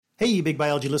Hey, Big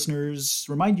Biology listeners.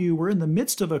 Remind you, we're in the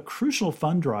midst of a crucial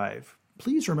fund drive.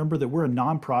 Please remember that we're a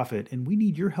nonprofit and we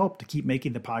need your help to keep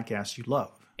making the podcast you love.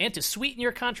 And to sweeten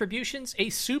your contributions, a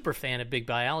super fan of Big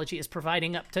Biology is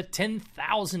providing up to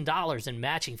 $10,000 in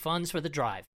matching funds for the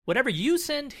drive. Whatever you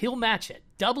send, he'll match it,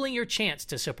 doubling your chance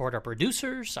to support our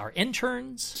producers, our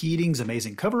interns, Keating's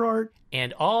amazing cover art,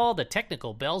 and all the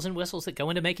technical bells and whistles that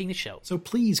go into making the show. So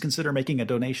please consider making a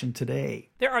donation today.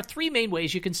 There are three main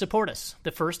ways you can support us. The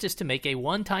first is to make a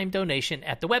one-time donation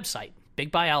at the website,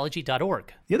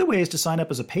 bigbiology.org. The other way is to sign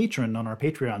up as a patron on our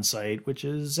Patreon site, which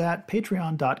is at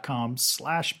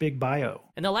patreon.com/bigbio.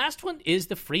 And the last one is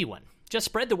the free one. Just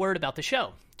spread the word about the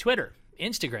show. Twitter,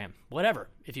 Instagram, whatever.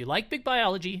 If you like Big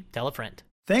Biology, tell a friend.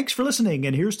 Thanks for listening,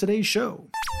 and here's today's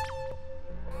show.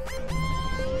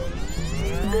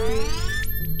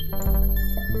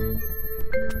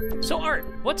 So Art,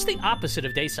 what's the opposite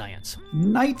of day science?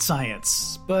 Night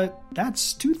science. But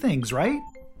that's two things, right?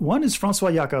 One is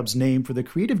Francois Jacob's name for the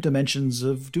creative dimensions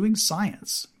of doing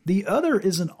science. The other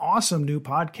is an awesome new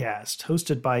podcast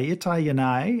hosted by Itai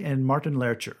Yanai and Martin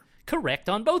Lercher. Correct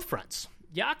on both fronts.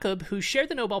 Jacob, who shared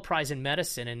the Nobel Prize in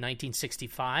Medicine in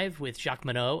 1965 with Jacques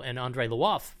Monod and André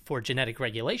Lwoff for genetic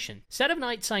regulation, said of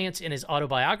night science in his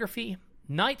autobiography,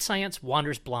 "Night science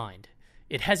wanders blind.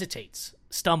 It hesitates,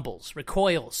 stumbles,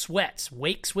 recoils, sweats,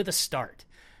 wakes with a start.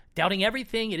 Doubting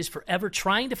everything, it is forever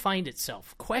trying to find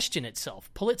itself, question itself,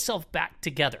 pull itself back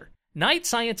together. Night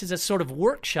science is a sort of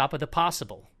workshop of the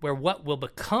possible, where what will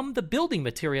become the building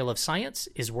material of science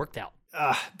is worked out."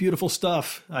 Beautiful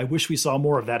stuff. I wish we saw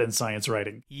more of that in science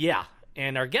writing. Yeah,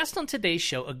 and our guests on today's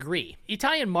show agree.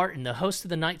 Itai and Martin, the hosts of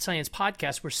the Night Science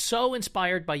podcast, were so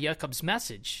inspired by Jacob's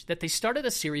message that they started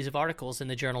a series of articles in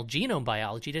the journal Genome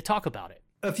Biology to talk about it.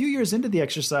 A few years into the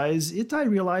exercise, Itai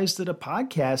realized that a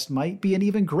podcast might be an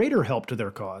even greater help to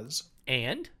their cause.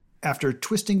 And after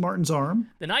twisting Martin's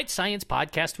arm, the Night Science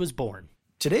podcast was born.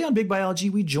 Today on Big Biology,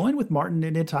 we join with Martin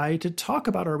and Itai to talk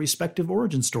about our respective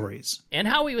origin stories. And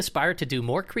how we aspire to do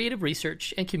more creative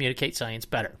research and communicate science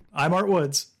better. I'm Art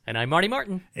Woods. And I'm Marty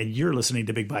Martin. And you're listening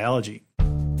to Big Biology.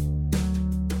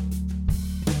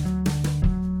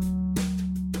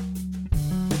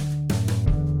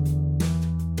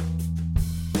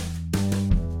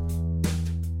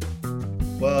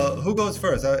 Well, who goes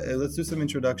first? Let's do some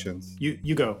introductions.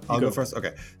 You go. I'll go first.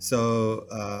 Okay. So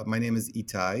my name is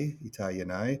Itai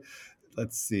Yanai.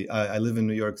 Let's see. I live in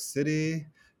New York City,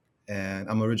 and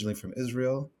I'm originally from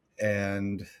Israel,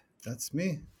 and that's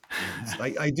me.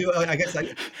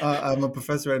 I'm a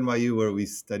professor at NYU where we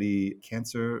study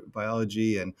cancer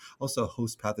biology and also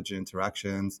host-pathogen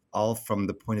interactions, all from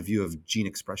the point of view of gene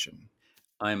expression.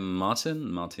 I'm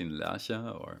Martin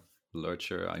Lercher, or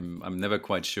Lercher. I'm never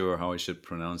quite sure how I should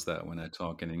pronounce that when I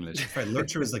talk in English. Right,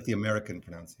 Lercher is like the American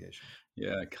pronunciation.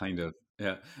 Yeah, kind of.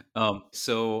 Yeah.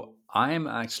 So I'm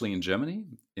actually in Germany,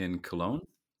 in Cologne,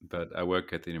 but I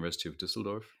work at the University of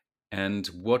Düsseldorf. And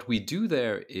what we do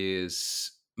there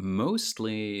is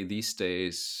mostly these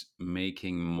days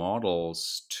making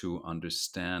models to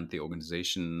understand the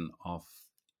organization of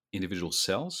individual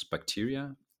cells,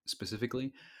 bacteria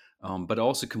specifically, but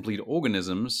also complete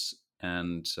organisms.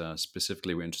 And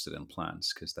specifically, we're interested in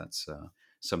plants because that's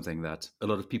something that a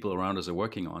lot of people around us are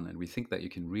working on. And we think that you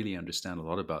can really understand a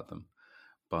lot about them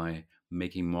by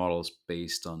making models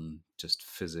based on just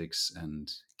physics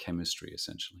and chemistry,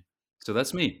 essentially. So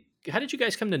that's me. How did you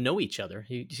guys come to know each other?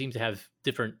 You seem to have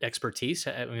different expertise.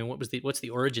 I mean, what's the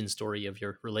origin story of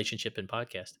your relationship and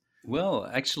podcast? Well,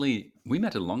 actually, we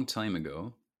met a long time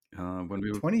ago. When we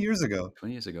were 20 years ago,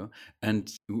 and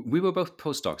we were both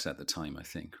postdocs at the time, I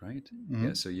think, right? Mm-hmm.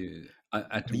 Yeah. So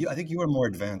I think you were more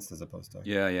advanced as a postdoc.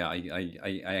 Yeah.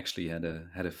 I actually had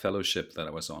a fellowship that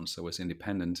I was on, so I was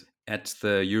independent at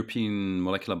the European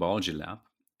Molecular Biology Lab,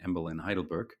 EMBL in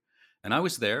Heidelberg, and I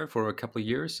was there for a couple of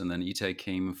years, and then Itai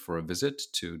came for a visit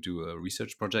to do a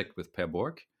research project with Per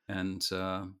Borg, and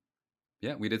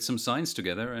we did some science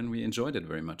together, and we enjoyed it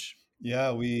very much.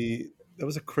 Yeah, it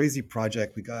was a crazy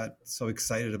project. We got so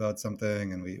excited about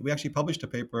something, and we actually published a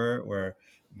paper where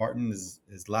Martin is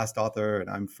last author and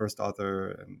I'm first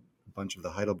author, and a bunch of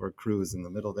the Heidelberg crew is in the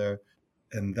middle there.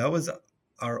 And that was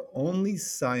our only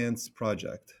science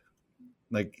project,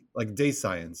 like day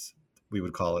science, we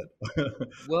would call it.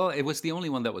 Well, it was the only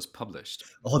one that was published.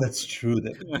 Oh, that's true.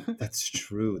 That's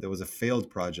true. There was a failed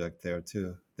project there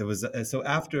too. There was so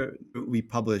after we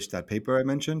published that paper I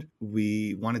mentioned,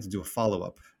 we wanted to do a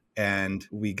follow-up. And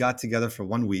we got together for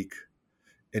 1 week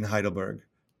in Heidelberg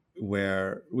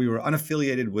where we were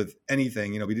unaffiliated with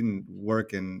anything. We didn't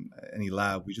work in any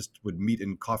lab. We just would meet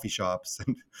in coffee shops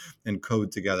and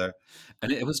code together.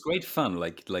 And it was great fun.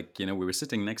 We were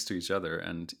sitting next to each other,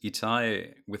 and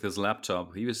Itai with his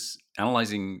laptop, he was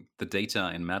analyzing the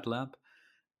data in MATLAB,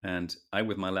 and I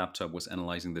with my laptop was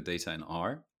analyzing the data in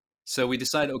R. So we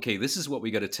decided, okay, this is what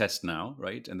we got to test now,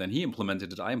 right? And then he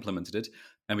implemented it, I implemented it,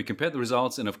 and we compared the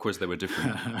results, and of course they were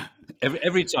different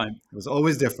every time. It was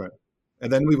always different.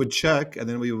 And then we would check, and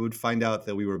then we would find out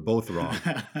that we were both wrong.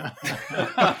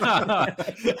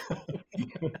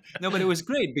 No, but it was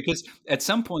great because at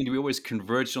some point we always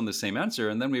converged on the same answer,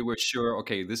 and then we were sure,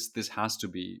 okay, this has to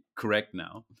be correct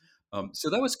now. So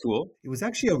that was cool. It was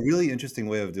actually a really interesting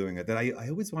way of doing it that I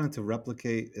always wanted to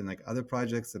replicate in like other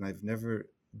projects, and I've never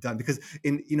done, because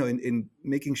in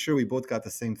making sure we both got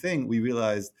the same thing, we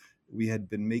realized we had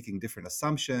been making different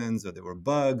assumptions, or there were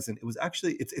bugs, and it was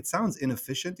actually it sounds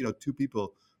inefficient, two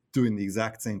people doing the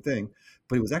exact same thing,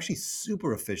 but it was actually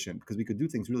super efficient because we could do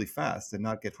things really fast and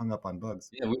not get hung up on bugs.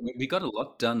 Yeah, we got a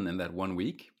lot done in that 1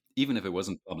 week, even if it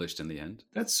wasn't published in the end.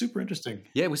 That's super interesting.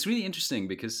 Yeah, it was really interesting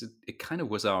because it kind of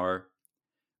was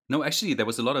no, actually, there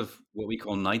was a lot of what we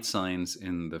call night science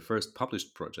in the first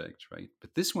published project, right?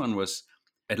 But this one was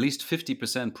at least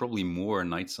 50%, probably more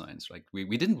night science. Like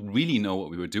we didn't really know what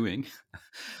we were doing,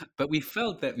 but we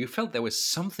felt there was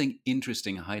something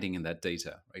interesting hiding in that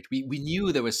data, right? We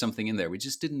knew there was something in there. We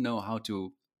just didn't know how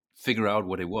to figure out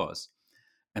what it was.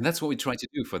 And that's what we tried to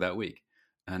do for that week.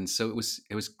 And so it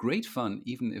was great fun,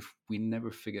 even if we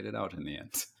never figured it out in the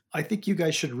end. I think you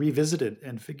guys should revisit it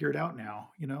and figure it out now,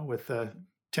 with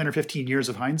 10 or 15 years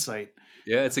of hindsight.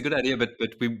 Yeah, it's a good idea, but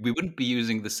we wouldn't be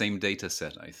using the same data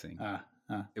set, I think.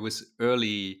 It was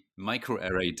early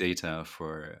microarray data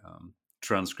for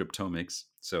transcriptomics.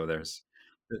 So there's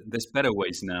better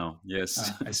ways now.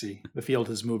 Yes. I see. The field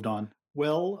has moved on.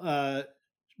 Well,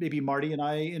 maybe Marty and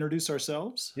I introduce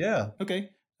ourselves. Yeah. Okay.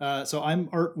 So I'm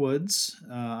Art Woods.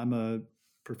 I'm a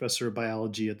professor of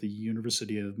biology at the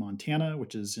University of Montana,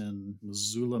 which is in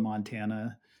Missoula,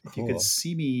 Montana. If you could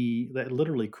see me, that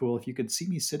literally cool. If you could see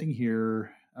me sitting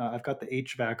here, I've got the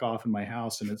HVAC off in my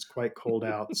house and it's quite cold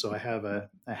out. So I have a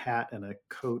hat and a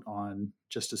coat on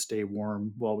just to stay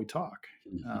warm while we talk.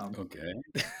 Okay.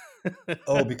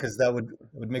 Because that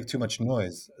would make too much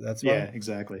noise. That's why. Yeah,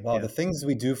 exactly. Wow, yeah. The things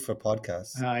we do for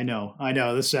podcasts. I know.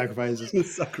 The sacrifices. The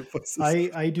sacrifices.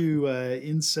 I do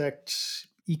insect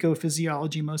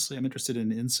ecophysiology mostly. I'm interested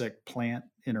in insect-plant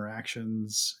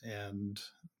interactions and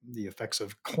the effects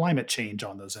of climate change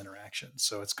on those interactions.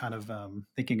 So it's kind of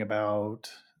thinking about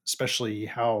especially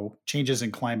how changes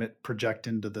in climate project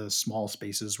into the small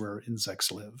spaces where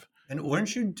insects live. And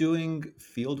weren't you doing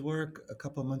field work a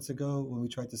couple of months ago when we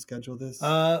tried to schedule this?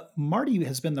 Marty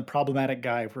has been the problematic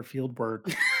guy for field work.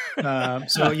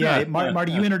 So yeah,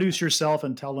 Marty, you introduce yourself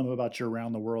and tell them about your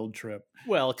around the world trip.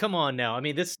 Well, come on now. I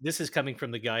mean, this is coming from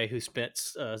the guy who spent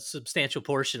a substantial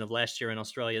portion of last year in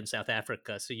Australia and South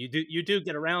Africa. So you do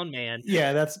get around, man.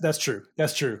 Yeah, that's true.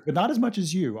 That's true, but not as much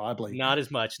as you, oddly. Not as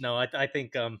much. No, I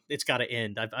think it's got to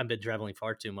end. I've been traveling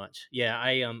far too much. Yeah,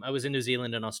 I was in New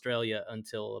Zealand and Australia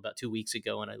until about 2 weeks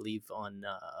ago, and I leave on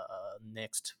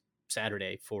next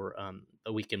Saturday for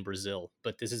a week in Brazil.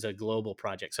 But this is a global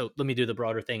project. So let me do the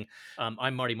broader thing.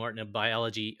 I'm Marty Martin,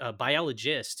 a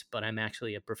biologist, but I'm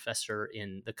actually a professor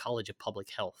in the College of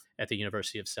Public Health at the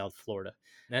University of South Florida.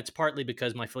 And that's partly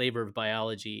because my flavor of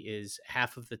biology is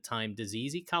half of the time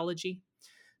disease ecology.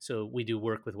 So we do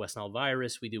work with West Nile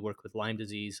virus. We do work with Lyme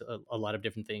disease, a lot of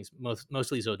different things,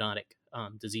 mostly zoonotic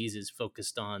diseases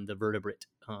focused on the vertebrate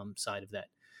side of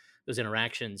those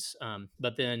interactions.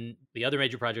 But then the other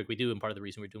major project we do, and part of the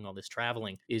reason we're doing all this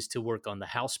traveling, is to work on the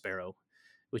house sparrow,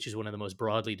 which is one of the most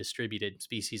broadly distributed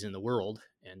species in the world.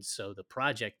 And so the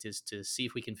project is to see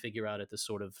if we can figure out at the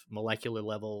sort of molecular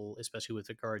level, especially with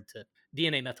regard to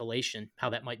DNA methylation, how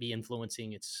that might be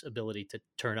influencing its ability to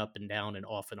turn up and down and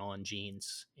off and on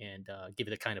genes and give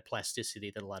it the kind of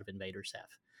plasticity that a lot of invaders have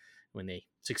when they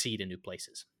succeed in new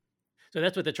places. So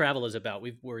that's what the travel is about.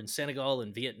 We're in Senegal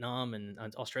and Vietnam and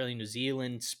Australia, New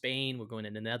Zealand, Spain. We're going to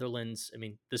the Netherlands. I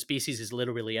mean, the species is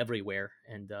literally everywhere.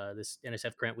 And this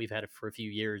NSF grant we've had for a few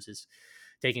years is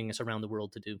taking us around the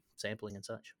world to do sampling and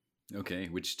such. Okay,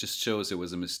 which just shows it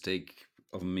was a mistake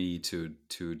of me to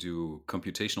do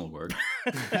computational work.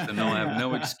 So now I have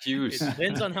no excuse. It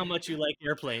depends on how much you like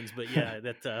airplanes, but yeah,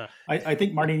 that. I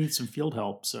think Marty needs some field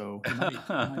help, so he might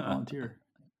volunteer.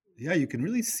 Yeah, you can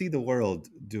really see the world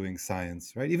doing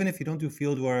science, right? Even if you don't do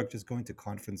field work, just going to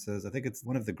conferences. I think it's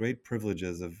one of the great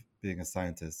privileges of being a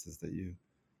scientist is that you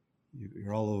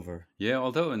you're all over. Yeah,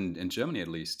 although in Germany at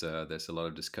least, there's a lot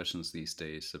of discussions these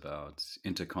days about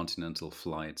intercontinental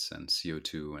flights and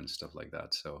CO2 and stuff like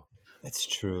that. So, That's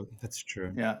true. That's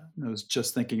true. Yeah, I was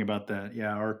just thinking about that.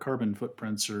 Yeah, our carbon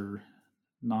footprints are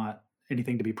not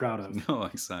anything to be proud of. no,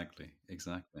 exactly,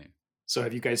 exactly. So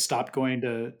have you guys stopped going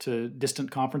to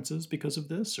distant conferences because of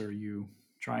this? Or are you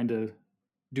trying to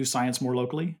do science more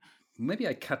locally? Maybe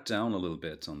I cut down a little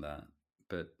bit on that,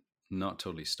 but not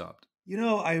totally stopped.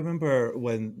 I remember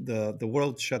when the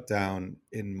world shut down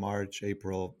in March,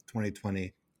 April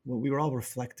 2020, when we were all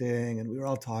reflecting and we were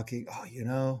all talking,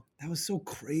 that was so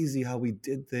crazy how we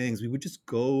did things. We would just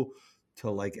go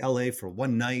to like LA for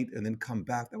one night and then come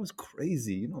back. That was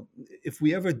crazy. If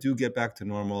we ever do get back to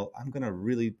normal, I'm going to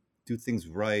really do things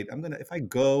right. If I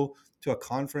go to a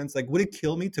conference, like, would it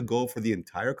kill me to go for the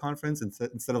entire conference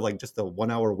instead of like just a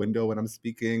 1 hour window when I'm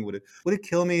speaking? Would it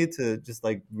kill me to just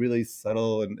like really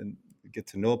settle and get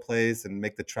to know a place and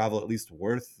make the travel at least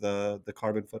worth the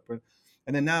carbon footprint?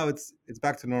 And then now it's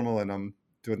back to normal, and I'm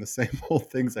doing the same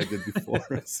old things I did before.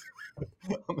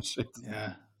 I'm ashamed.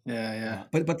 Yeah.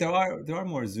 But there are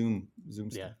more Zoom stuff.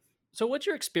 Yeah. So what's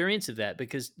your experience of that?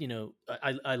 Because,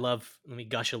 I love, let me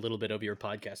gush a little bit over your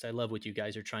podcast. I love what you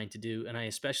guys are trying to do. And I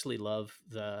especially love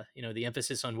the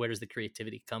emphasis on where does the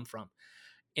creativity come from?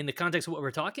 In the context of what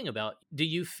we're talking about, do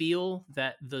you feel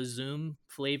that the Zoom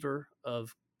flavor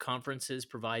of conferences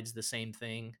provides the same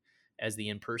thing as the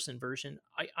in-person version?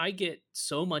 I get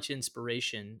so much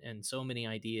inspiration and so many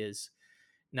ideas,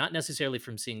 not necessarily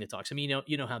from seeing the talks. I mean,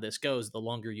 you know how this goes. The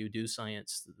longer you do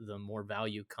science, the more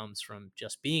value comes from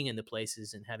just being in the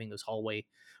places and having those hallway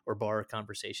or bar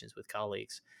conversations with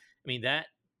colleagues. I mean,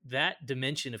 that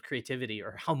dimension of creativity,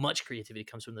 or how much creativity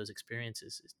comes from those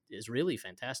experiences, is really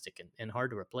fantastic and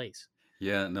hard to replace.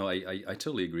 Yeah, no, I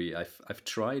totally agree. I've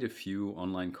tried a few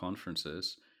online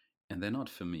conferences, and they're not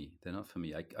for me. They're not for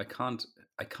me. I can't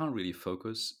really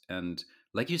focus. And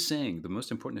like you're saying, the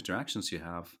most important interactions you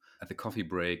have at the coffee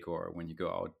break or when you go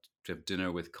out to have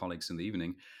dinner with colleagues in the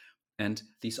evening. And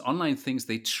these online things,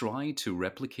 they try to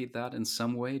replicate that in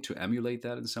some way, to emulate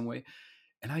that in some way.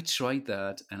 And I tried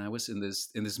that, and I was in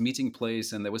this meeting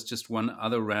place, and there was just one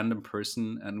other random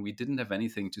person, and we didn't have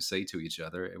anything to say to each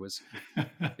other. It was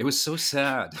so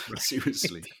sad,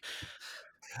 seriously.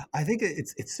 I think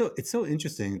it's so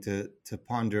interesting to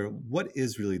ponder what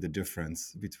is really the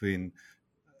difference between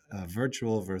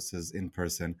virtual versus in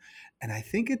person, and I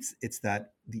think it's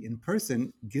that the in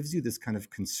person gives you this kind of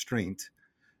constraint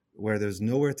where there's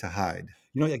nowhere to hide.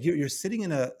 Like you're sitting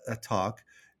in a talk,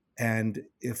 and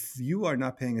if you are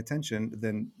not paying attention,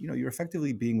 then you're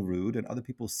effectively being rude, and other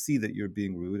people see that you're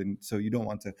being rude, and so you don't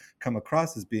want to come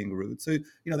across as being rude. So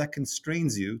that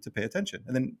constrains you to pay attention,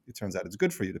 and then it turns out it's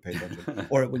good for you to pay attention.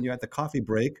 Or when you're at the coffee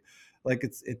break, like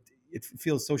it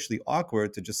feels socially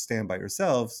awkward to just stand by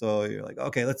yourself. So you're like,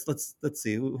 okay, let's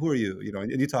see, who are you?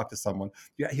 And you talk to someone.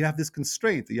 You have this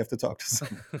constraint that you have to talk to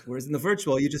someone. Whereas in the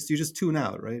virtual, you just tune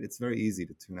out, right? It's very easy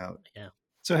to tune out. Yeah.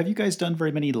 So have you guys done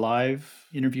very many live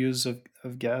interviews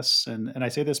of guests? And I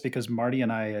say this because Marty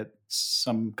and I at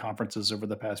some conferences over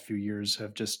the past few years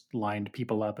have just lined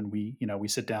people up, and we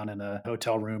sit down in a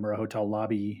hotel room or a hotel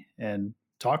lobby and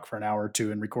talk for an hour or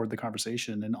two and record the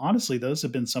conversation. And honestly, those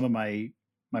have been some of my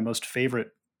most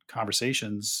favorite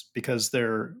conversations, because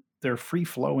they're free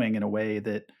flowing in a way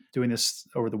that doing this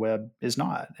over the web is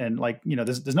not. And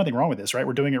there's nothing wrong with this, right?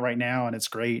 We're doing it right now and it's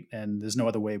great, and there's no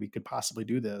other way we could possibly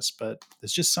do this, but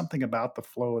there's just something about the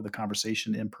flow of the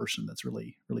conversation in person that's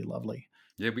really, really lovely.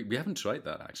 Yeah, we haven't tried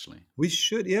that actually. We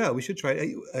should try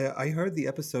it. I heard the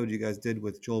episode you guys did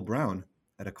with Joel Brown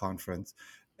at a conference,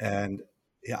 and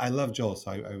yeah, I love Joel,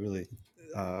 so I really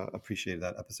appreciated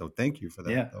that episode. Thank you for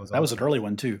that. Yeah, that was an early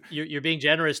one too. You're being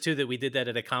generous too that we did that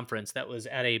at a conference. That was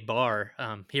at a bar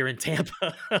here in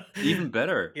Tampa. Even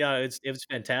better. Yeah, it was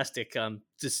fantastic.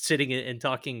 Just sitting and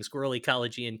talking squirrel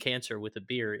ecology and cancer with a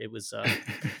beer. It was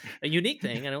a unique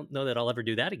thing. I don't know that I'll ever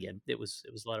do that again. It was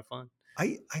a lot of fun.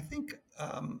 I think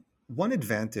one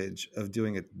advantage of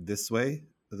doing it this way,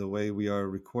 the way we are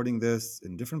recording this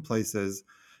in different places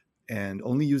and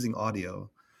only using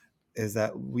audio, is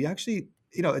that we actually,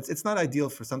 it's not ideal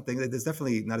for something. There's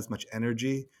definitely not as much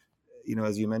energy,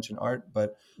 as you mentioned, Art,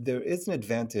 but there is an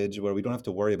advantage where we don't have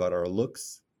to worry about our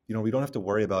looks. We don't have to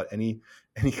worry about any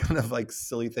kind of like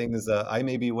silly things I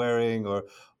may be wearing,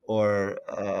 or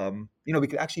we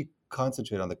could actually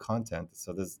concentrate on the content.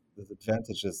 So there's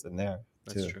advantages in there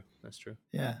too. That's true.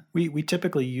 Yeah. We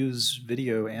typically use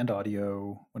video and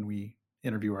audio when we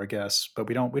interview our guests, but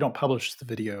we don't publish the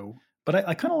video. But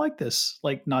I kind of like this,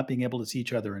 like not being able to see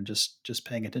each other and just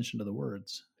paying attention to the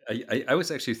words. I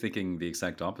was actually thinking the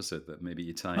exact opposite, that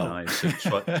maybe Itai and Oh. I should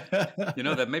try,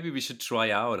 that maybe we should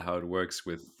try out how it works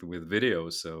with video.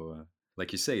 So,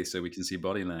 like you say, so we can see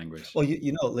body language. Well,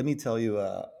 let me tell you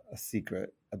a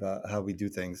secret about how we do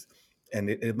things, and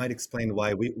it might explain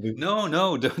why we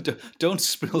No, don't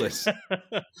spill it.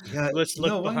 yeah, Let's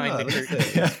no, look why behind not? the Let's curtain.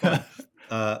 say it's fun.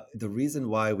 The reason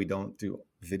why we don't do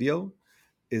video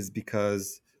is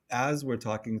because as we're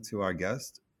talking to our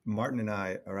guest, Martin and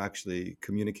I are actually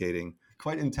communicating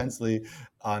quite intensely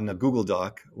on a Google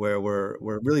Doc where we're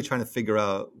really trying to figure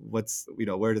out what's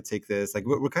where to take this. Like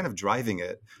we're kind of driving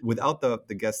it without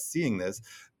the guests seeing this.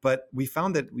 But we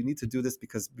found that we need to do this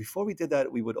because before we did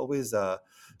that, we would always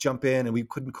jump in and we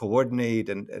couldn't coordinate,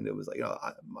 and it was like,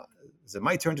 is it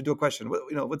my turn to do a question?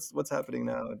 What's happening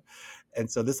now? And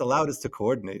so this allowed us to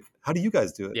coordinate. How do you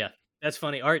guys do it? Yeah, that's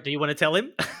funny. Art, do you want to tell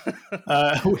him?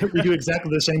 We do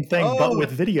exactly the same thing, but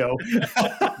with video.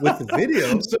 With the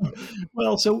video.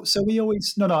 So we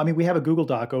always no. I mean, we have a Google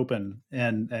Doc open,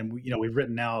 and we've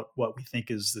written out what we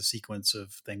think is the sequence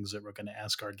of things that we're going to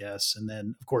ask our guests, and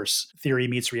then of course theory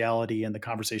meets reality, and the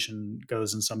conversation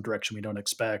goes in some direction we don't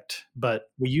expect.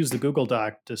 But we use the Google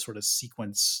Doc to sort of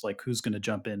sequence like who's going to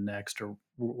jump in next or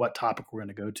what topic we're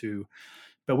going to go to.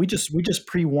 But we just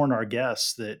pre-warn our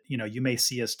guests that you may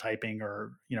see us typing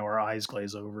or our eyes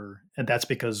glaze over, and that's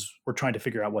because we're trying to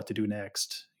figure out what to do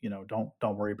next.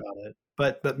 Don't worry about it.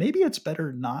 But maybe it's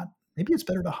better not. Maybe it's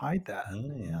better to hide that.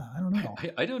 Yeah, I don't know.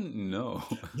 I don't know.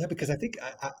 Yeah, because I think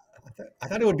I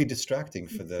thought it would be distracting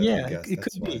for the guests. It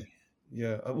That's could why. be.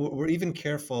 Yeah, we're even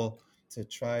careful to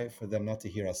try for them not to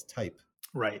hear us type.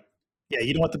 Right. Yeah,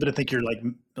 you don't want them to think you're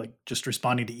like just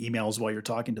responding to emails while you're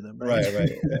talking to them, Right.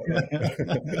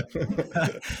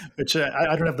 Which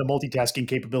I don't have the multitasking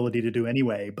capability to do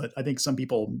anyway, but I think some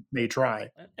people may try.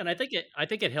 And I think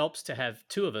it helps to have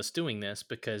two of us doing this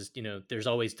because there's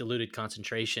always diluted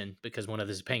concentration because one of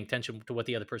us is paying attention to what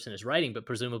the other person is writing, but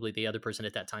presumably the other person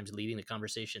at that time is leading the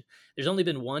conversation. There's only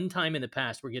been one time in the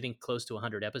past, we're getting close to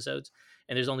 100 episodes,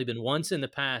 and there's only been once in the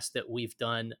past that we've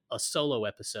done a solo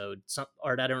episode.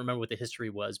 Art, I don't remember what the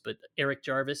history was, but Eric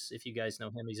Jarvis, if you guys know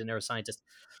him, he's a neuroscientist.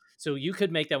 So you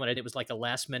could make that one. It was like a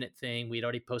last minute thing. We'd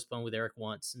already postponed with Eric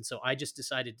once. And so I just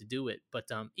decided to do it. But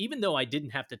even though I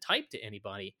didn't have to type to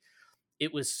anybody,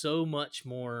 it was so much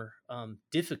more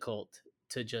difficult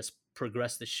to just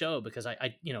progress the show because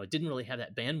I didn't really have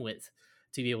that bandwidth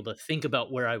to be able to think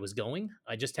about where I was going.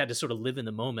 I just had to sort of live in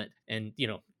the moment and,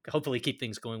 hopefully keep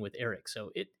things going with Eric. So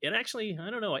it actually,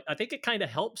 I don't know. I think it kind of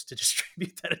helps to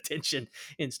distribute that attention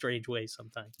in strange ways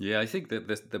sometimes. Yeah, I think that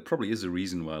there probably is a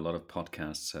reason why a lot of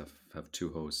podcasts have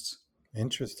two hosts.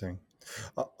 Interesting.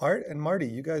 Art and Marty,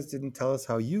 you guys didn't tell us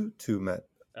how you two met.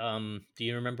 Do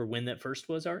you remember when that first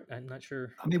was, Art? I'm not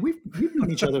sure. I mean, we've known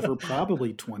each other for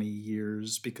probably 20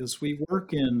 years because we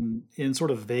work in sort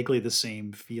of vaguely the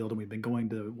same field, and we've been going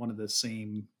to one of the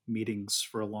same meetings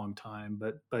for a long time.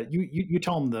 But you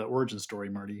tell them the origin story,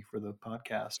 Marty, for the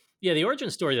podcast. Yeah, the origin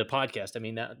story of the podcast. I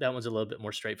mean, that one's a little bit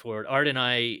more straightforward. Art and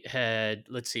I had,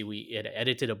 we had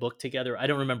edited a book together. I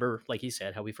don't remember, like he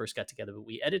said, how we first got together, but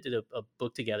we edited a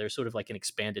book together, sort of like an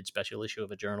expanded special issue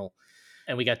of a journal.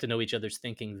 And we got to know each other's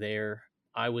thinking there.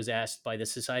 I was asked by the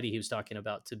society he was talking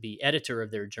about to be editor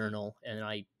of their journal, and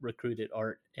I recruited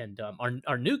Art and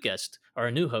our new guest, or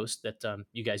our new host that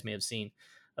you guys may have seen,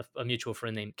 a mutual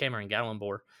friend named Cameron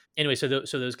Gallenbohr. Anyway, so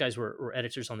those guys were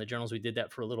editors on the journals. We did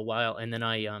that for a little while, and then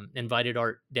I invited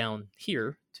Art down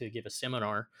here to give a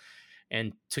seminar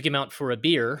and took him out for a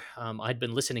beer. I'd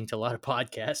been listening to a lot of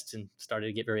podcasts and started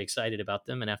to get very excited about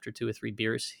them. And after 2 or 3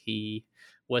 beers, he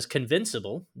was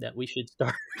convincible that we should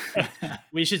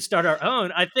start our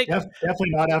own. I think definitely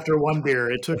not after 1 beer.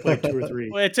 It took like 2 or 3.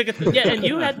 Well, it took yeah, and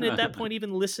you hadn't at that point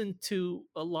even listened to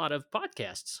a lot of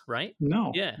podcasts, right?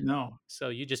 No. Yeah. No. So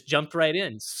you just jumped right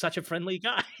in. Such a friendly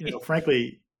guy.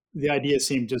 Frankly, the idea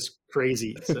seemed just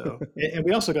crazy. So, and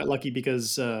we also got lucky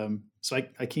because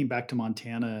I came back to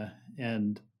Montana,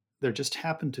 and there just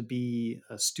happened to be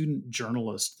a student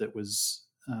journalist that was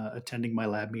attending my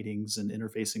lab meetings and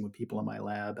interfacing with people in my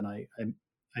lab, and I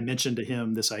mentioned to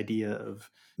him this idea of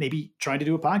maybe trying to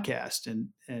do a podcast,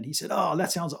 and he said, "Oh,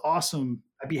 that sounds awesome.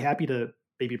 I'd be happy to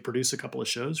maybe produce a couple of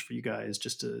shows for you guys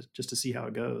just to see how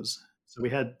it goes." So we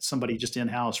had somebody just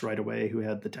in-house right away who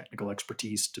had the technical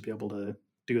expertise to be able to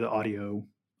do the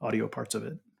audio parts of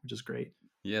it, which is great.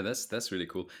 Yeah, that's really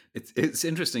cool. It's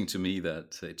interesting to me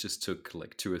that it just took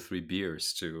like 2 or 3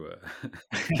 beers to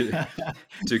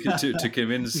to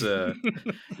convince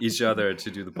each other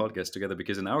to do the podcast together.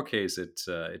 Because in our case, it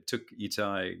took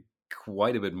Itai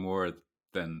quite a bit more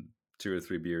than 2 or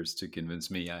 3 beers to convince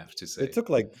me. I have to say It took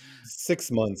like 6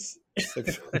 months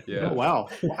Yeah. Oh, wow.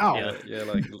 Wow. Yeah.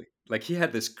 Like he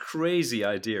had this crazy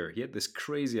idea. He had this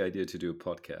crazy idea to do a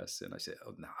podcast, and I said,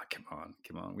 "Oh, no, come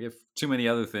on. We have too many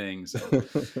other things."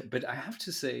 But I have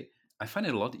to say, I find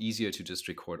it a lot easier to just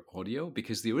record audio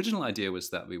because the original idea was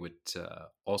that we would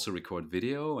also record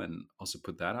video and also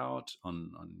put that out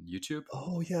on YouTube.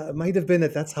 Oh yeah, it might have been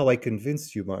that. That's how I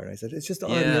convinced you, Martin. I said it's just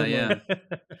audio, Yeah. Martin.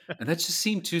 And that just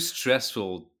seemed too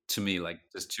stressful to me, like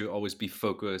just to always be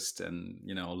focused and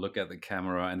look at the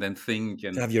camera and then think To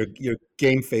and have your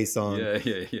game face on.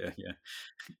 yeah.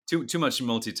 Too much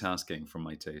multitasking for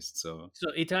my taste. So So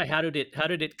Itai, how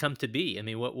did it come to be? I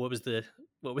mean, what was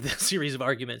what were the series of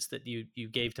arguments that you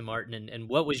gave to Martin, and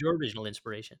what was your original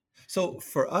inspiration? So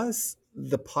for us,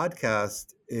 the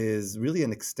podcast is really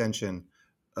an extension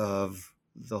of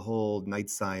the whole night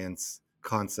science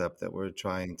concept that we're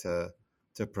trying to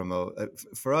promote.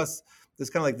 For us,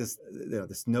 there's kind of like this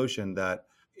this notion that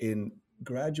in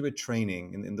graduate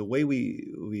training and in the way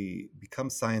we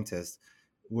become scientists,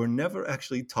 we're never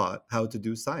actually taught how to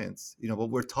do science. What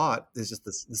we're taught is just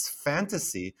this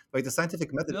fantasy, like the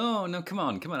scientific method. no, come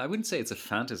on. I wouldn't say it's a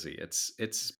fantasy.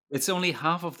 It's only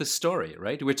half of the story,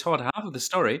 right? We're taught half of the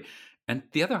story, and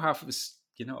the other half is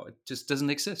it just doesn't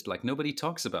exist. Like nobody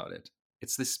talks about it.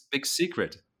 It's this big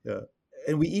secret. Yeah,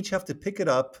 and we each have to pick it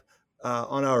up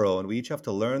on our own. We each have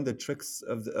to learn the tricks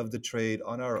of the trade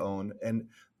on our own, and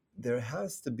there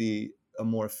has to be a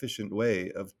more efficient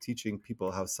way of teaching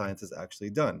people how science is actually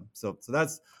done. So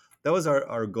that was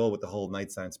our goal with the whole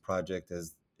Night Science project.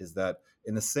 Is that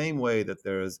in the same way that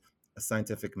there is a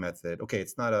scientific method? Okay,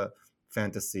 it's not a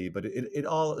fantasy, but it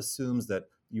all assumes that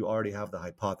you already have the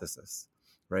hypothesis,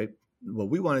 right? What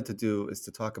we wanted to do is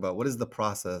to talk about what is the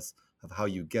process of how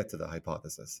you get to the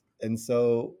hypothesis. And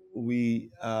so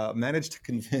we managed to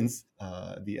convince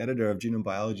the editor of Genome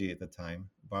Biology at the time,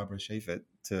 Barbara Shafit,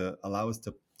 to allow us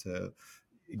to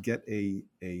get a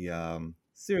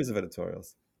series of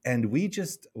editorials. And we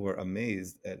just were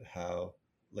amazed at how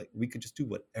we could just do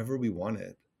whatever we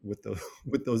wanted with those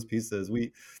with those pieces.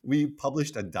 We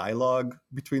published a dialogue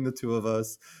between the two of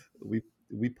us.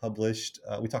 We published.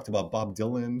 We talked about Bob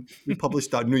Dylan. We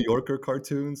published New Yorker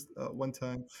cartoons one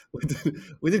time.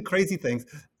 We did crazy things,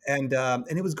 and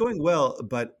it was going well.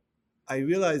 But I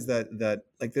realized that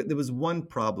there was one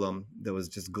problem that was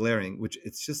just glaring, which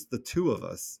it's just the two of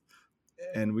us,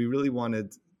 and we really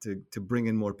wanted to bring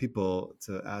in more people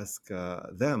to ask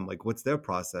them what's their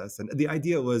process. And the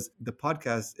idea was the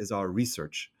podcast is our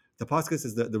research. The podcast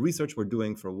is the research we're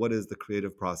doing for what is the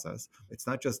creative process. It's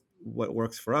not just what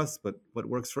works for us, but what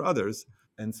works for others.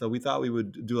 And so we thought we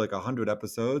would do 100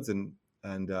 episodes. And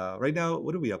right now,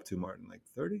 what are we up to, Martin?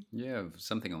 30? Yeah,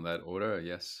 something on that order,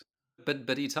 yes. But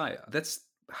Itai, that's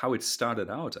how it started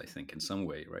out, I think, in some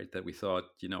way, right? That we thought,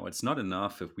 it's not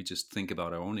enough if we just think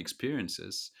about our own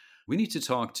experiences. We need to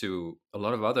talk to a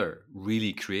lot of other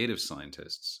really creative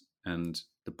scientists, and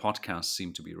the podcast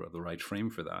seemed to be the right frame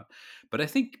for that. But I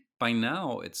think by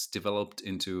now it's developed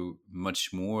into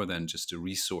much more than just a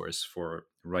resource for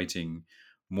writing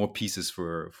more pieces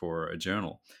for a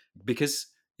journal. Because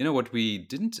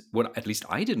what at least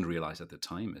I didn't realize at the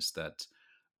time is that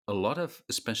a lot of,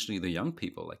 especially the young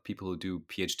people, like people who do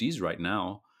PhDs right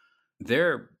now,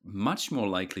 they're much more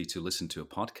likely to listen to a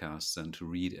podcast than to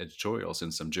read editorials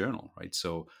in some journal, right?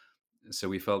 So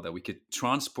we felt that we could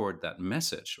transport that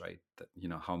message, right? That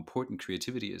how important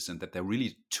creativity is, and that there are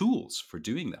really tools for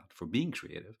doing that, for being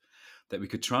creative. That we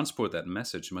could transport that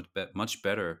message much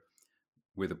better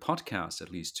with a podcast,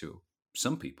 at least to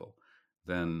some people,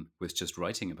 than with just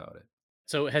writing about it.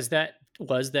 So has that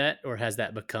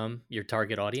become your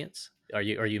target audience? Are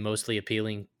you mostly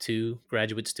appealing to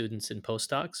graduate students and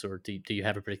postdocs, or do you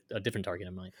have a different target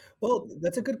in mind? Well,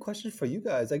 that's a good question for you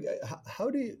guys. How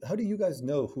do you guys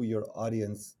know who your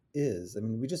audience is? I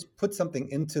mean, we just put something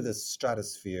into the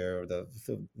stratosphere or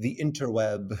the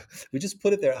interweb. We just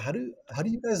put it there. How do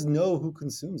you guys know who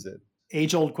consumes it?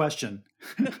 Age-old question.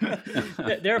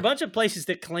 There are a bunch of places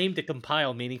that claim to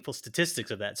compile meaningful statistics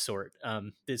of that sort.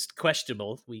 It's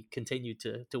questionable. We continue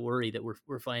to worry that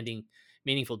we're finding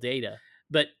meaningful data.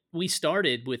 But we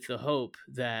started with the hope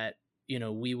that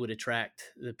we would attract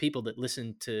the people that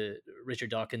listen to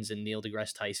Richard Dawkins and Neil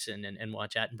deGrasse Tyson and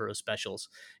watch Attenborough specials,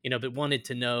 but wanted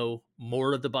to know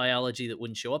more of the biology that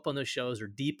wouldn't show up on those shows, or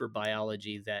deeper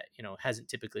biology that hasn't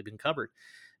typically been covered.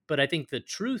 But I think the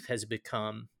truth has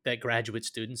become that graduate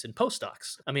students and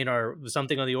postdocs, are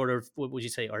something on the order of, what would you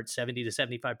say, Art, 70 to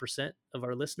 75% of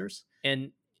our listeners.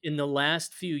 And in the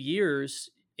last few years,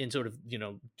 in sort of,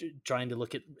 trying to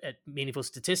look at meaningful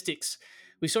statistics,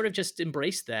 we sort of just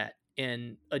embraced that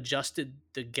and adjusted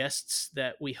the guests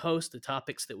that we host, the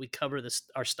topics that we cover,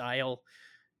 our style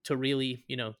to really,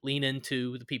 lean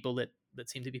into the people that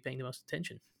seem to be paying the most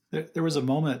attention. There was a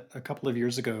moment a couple of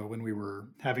years ago when we were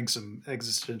having some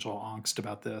existential angst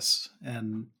about this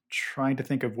and trying to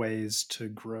think of ways to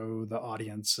grow the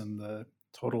audience and the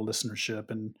total listenership.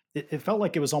 And it felt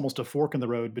like it was almost a fork in the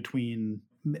road between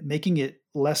making it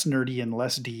less nerdy and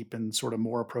less deep and sort of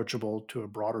more approachable to a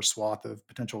broader swath of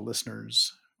potential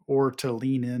listeners, or to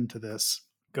lean into this,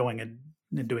 going and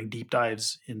doing deep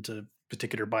dives into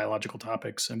particular biological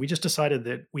topics. And we just decided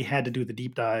that we had to do the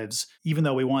deep dives, even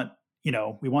though we want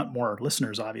more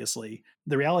listeners, obviously.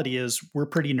 The reality is we're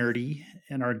pretty nerdy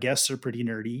and our guests are pretty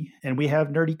nerdy and we have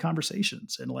nerdy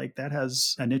conversations. And like that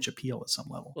has a niche appeal at some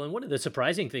level. Well, and one of the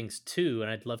surprising things too, and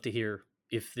I'd love to hear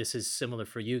if this is similar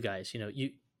for you guys,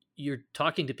 you're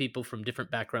talking to people from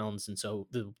different backgrounds. And so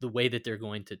the way that they're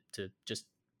going to just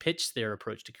pitch their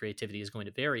approach to creativity is going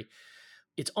to vary.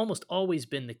 It's almost always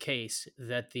been the case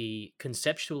that the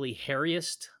conceptually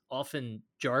hairiest, often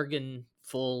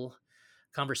jargon-full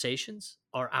conversations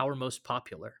are our most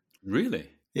popular. Really?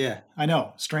 Yeah, I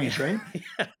know. Strange, right?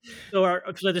 Yeah.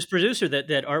 So this producer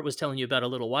that Art was telling you about a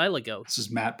little while ago. This is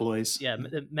Matt Blois. Yeah,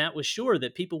 Matt was sure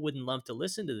that people wouldn't love to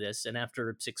listen to this. And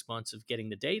after 6 months of getting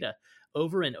the data,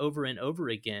 over and over and over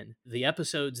again, the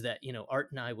episodes that,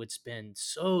 Art and I would spend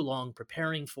so long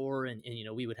preparing for, and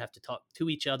we would have to talk to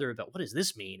each other about what does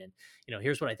this mean? And,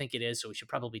 here's what I think it is. So we should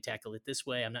probably tackle it this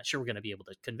way. I'm not sure we're going to be able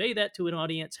to convey that to an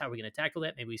audience. How are we going to tackle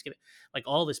that? Maybe we skip it. Like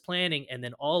all this planning and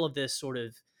then all of this sort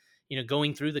of,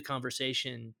 going through the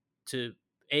conversation to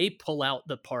pull out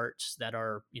the parts that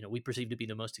are, we perceive to be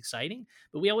the most exciting,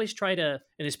 but we always try to,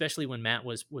 and especially when Matt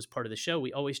was part of the show,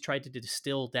 we always tried to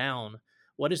distill down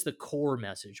what is the core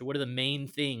message or what are the main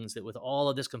things that with all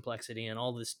of this complexity and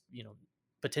all this,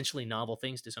 potentially novel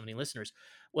things to so many listeners,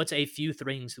 what's a few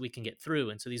things that we can get through.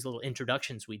 And so these little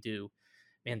introductions we do,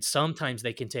 man, sometimes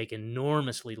they can take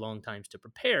enormously long times to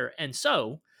prepare. And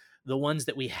so the ones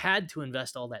that we had to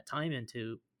invest all that time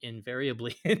into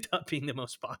invariably end up being the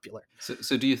most popular.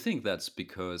 So do you think that's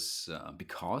because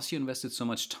you invested so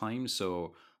much time,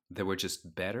 so they were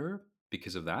just better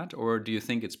because of that? Or do you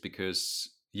think it's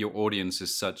because your audience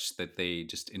is such that they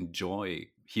just enjoy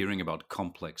hearing about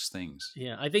complex things?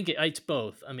 Yeah, I think it's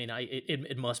both. I mean,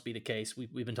 it must be the case.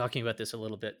 We've been talking about this a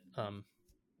little bit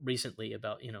recently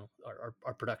about,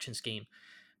 our production scheme.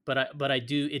 But I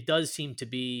do, it does seem to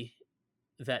be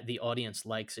that the audience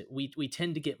likes it. We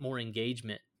tend to get more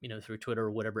engagement, through Twitter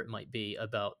or whatever it might be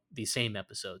about the same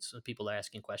episodes. So people are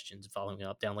asking questions, following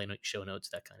up, downloading show notes,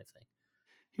 that kind of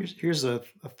thing. Here's a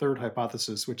third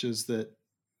hypothesis, which is that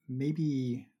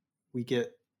maybe we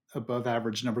get above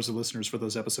average numbers of listeners for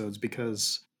those episodes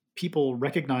because people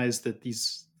recognize that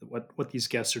what these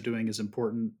guests are doing is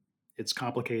important. It's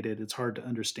complicated. It's hard to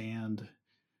understand.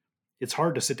 It's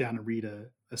hard to sit down and read a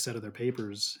set of their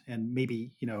papers. And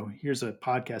maybe, here's a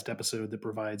podcast episode that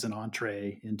provides an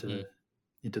entree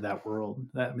into that world.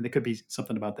 There could be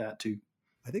something about that too.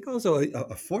 I think also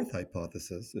a fourth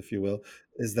hypothesis, if you will,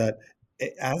 is that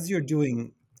as you're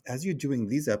doing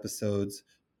these episodes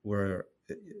where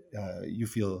you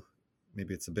feel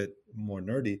maybe it's a bit more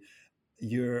nerdy,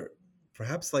 you're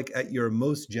perhaps like at your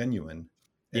most genuine.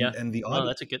 And the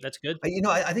audience, that's good.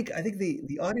 I think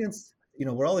the audience,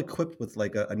 we're all equipped with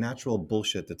like a natural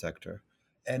bullshit detector.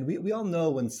 And we all know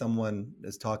when someone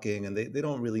is talking and they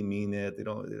don't really mean it, they're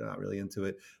not really into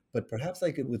it. But perhaps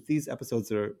like with these episodes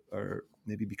that are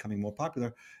maybe becoming more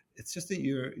popular, it's just that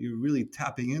you're really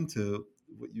tapping into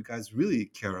what you guys really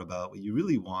care about, what you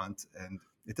really want. And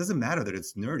it doesn't matter that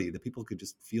it's nerdy. The people could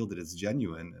just feel that it's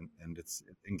genuine and it's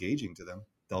engaging to them.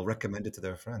 They'll recommend it to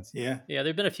their friends. Yeah.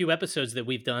 There've been a few episodes that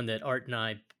we've done that Art and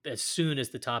I, as soon as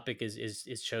the topic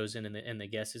is chosen and the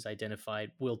guest is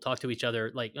identified, we'll talk to each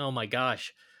other like, oh my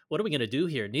gosh, what are we going to do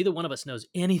here? Neither one of us knows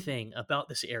anything about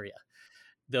this area.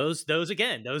 Those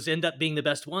end up being the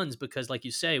best ones because, like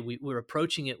you say, we're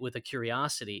approaching it with a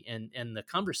curiosity and the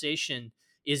conversation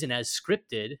isn't as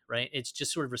scripted, right? It's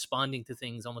just sort of responding to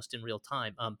things almost in real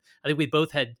time. I think we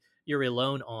both had Yuri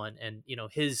Alone on, and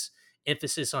his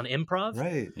emphasis on improv.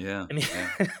 Right. Yeah. I mean,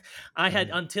 I had,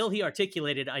 until he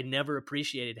articulated, I never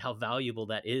appreciated how valuable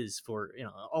that is for,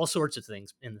 all sorts of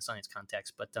things in the science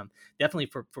context, but definitely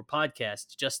for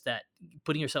podcasts, just that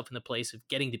putting yourself in the place of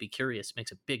getting to be curious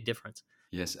makes a big difference.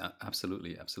 Yes,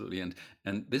 absolutely. Absolutely.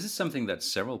 And this is something that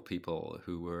several people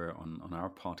who were on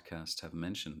our podcast have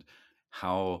mentioned,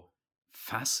 how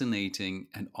fascinating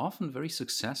and often very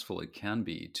successful it can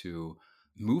be to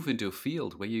move into a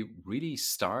field where you really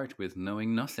start with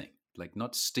knowing nothing, like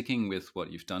not sticking with what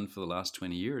you've done for the last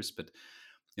 20 years, but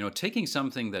taking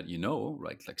something that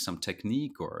right, like some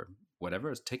technique or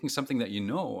whatever, is taking something that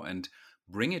and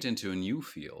bring it into a new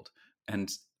field.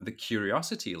 And the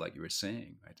curiosity, like you were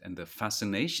saying, right, and the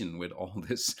fascination with all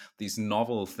these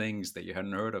novel things that you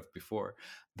hadn't heard of before,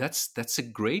 that's a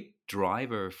great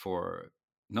driver for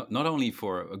not only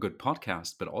for a good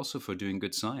podcast, but also for doing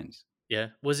good science. Yeah.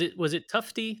 Was it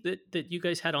Tufty that you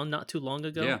guys had on not too long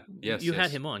ago? Yeah. Yes. You had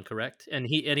Yes. him on, correct? And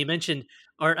he mentioned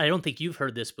Art. I don't think you've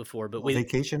heard this before, but we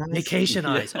Vacation eyes. Vacation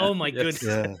Eyes. Yeah. Oh my Yes.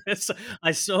 goodness.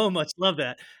 I so much love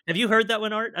that. Have you heard that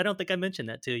one, Art? I don't think I mentioned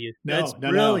that to you. That's No.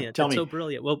 brilliant. Tell That's so me.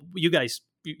 brilliant. Well, you guys,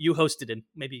 you hosted him.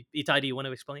 Maybe Itai, do you want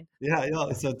to explain? Yeah,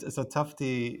 yeah. So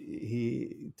Tufty,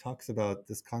 he talks about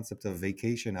this concept of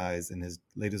vacation eyes in his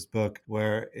latest book,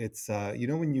 where it's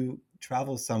when you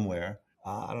travel somewhere,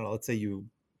 I don't know, let's say you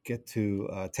get to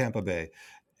Tampa Bay,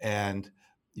 and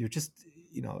you're just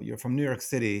you're from New York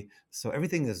City, so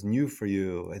everything is new for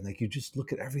you, and like you just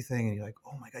look at everything, and you're like,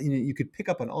 oh my God, you could pick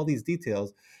up on all these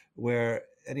details, where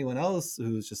anyone else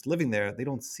who's just living there, they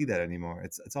don't see that anymore.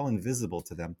 It's all invisible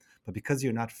to them, but because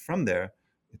you're not from there,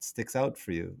 it sticks out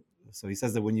for you. So he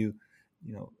says that when you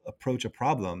approach a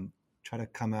problem, try to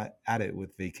come at it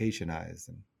with vacation eyes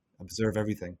and observe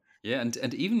everything. Yeah,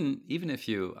 and even if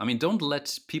don't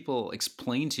let people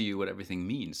explain to you what everything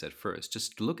means at first.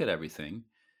 Just look at everything,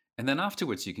 and then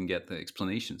afterwards you can get the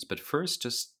explanations. But first,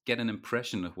 just get an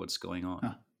impression of what's going on.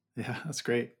 Huh. Yeah, that's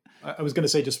great. I was going to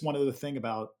say just one other thing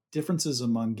about differences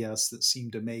among guests that seem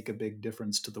to make a big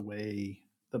difference to the way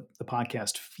the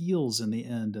podcast feels in the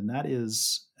end, and that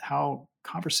is how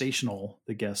conversational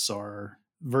the guests are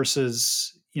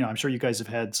versus, I'm sure you guys have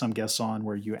had some guests on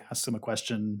where you ask them a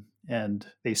question and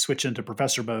they switch into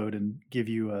professor mode and give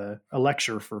you a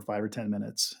lecture for 5 or 10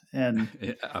 minutes. And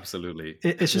Yeah, absolutely.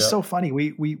 it's just so funny.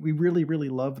 We really, really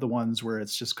love the ones where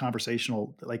it's just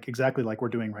conversational, like exactly like we're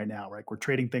doing right now, right? We're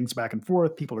trading things back and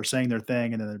forth. People are saying their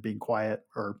thing and then they're being quiet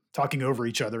or talking over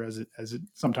each other as it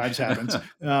sometimes happens.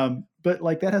 But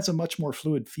like that has a much more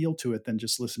fluid feel to it than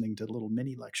just listening to little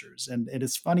mini lectures. And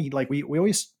it's funny, like we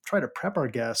always try to prep our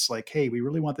guests like, hey, we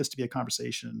really want this to be a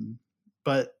conversation,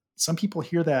 but some people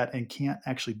hear that and can't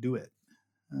actually do it.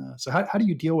 So how do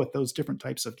you deal with those different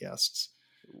types of guests?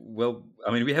 Well,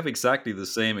 we have exactly the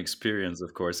same experience,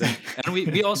 of course. And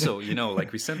we also,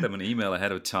 like we sent them an email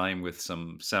ahead of time with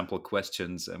some sample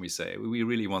questions, and we say, we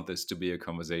really want this to be a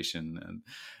conversation.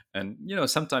 And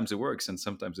sometimes it works and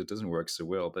sometimes it doesn't work so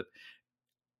well. But,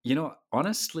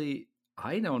 honestly,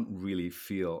 I don't really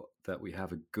feel that we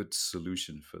have a good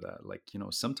solution for that. Like,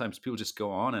 sometimes people just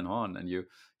go on, and you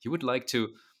would like to,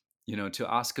 to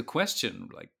ask a question,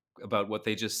 like, about what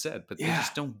they just said, but they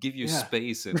just don't give you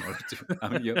space in order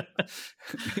to.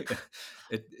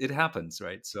 It happens,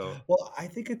 right? So, well, I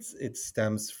think it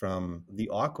stems from the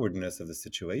awkwardness of the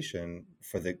situation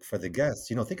for the guests.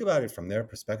 Think about it from their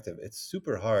perspective. It's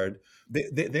super hard.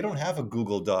 They don't have a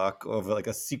Google Doc of like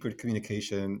a secret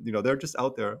communication. They're just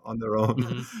out there on their own,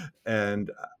 Mm-hmm.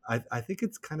 and I think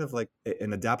it's kind of like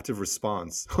an adaptive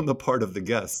response on the part of the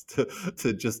guest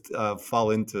to just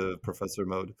fall into professor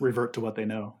mode, revert to what they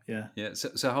know. Yeah. Yeah.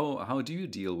 So how do you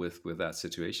deal with that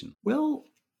situation? Well,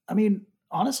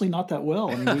 honestly, not that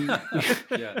well.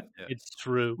 Yeah. It's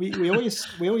true. We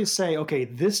always say, okay,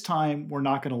 this time we're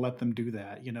not going to let them do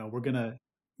that.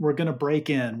 We're gonna break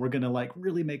in. We're gonna like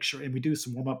really make sure, and we do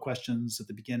some warm up questions at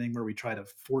the beginning where we try to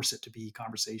force it to be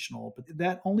conversational. But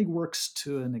that only works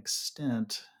to an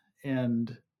extent.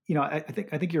 And I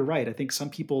think you're right. I think some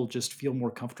people just feel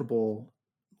more comfortable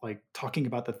like talking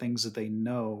about the things that they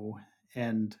know,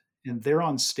 and they're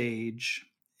on stage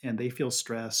and they feel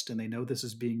stressed and they know this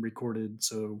is being recorded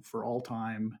so for all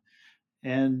time,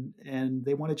 and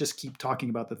they want to just keep talking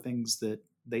about the things that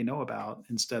they know about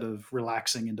instead of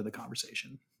relaxing into the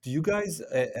conversation. Do you guys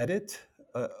edit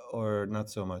or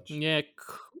not so much? Yeah,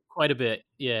 quite a bit.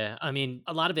 Yeah.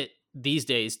 A lot of it these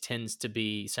days tends to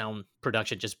be sound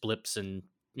production, just blips and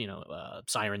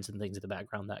sirens and things in the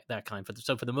background, that kind.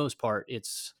 So for the most part,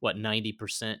 it's what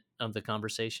 90% of the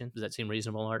conversation. Does that seem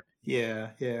reasonable, Art?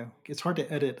 Yeah. It's hard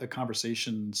to edit a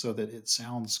conversation so that it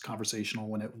sounds conversational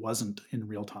when it wasn't in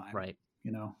real time. Right.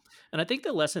 And I think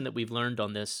the lesson that we've learned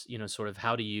on this, sort of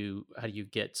how do you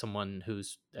get someone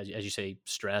who's, as you say,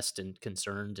 stressed and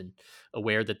concerned and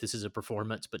aware that this is a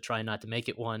performance, but try not to make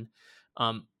it one.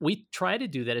 We try to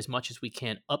do that as much as we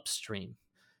can upstream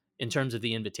in terms of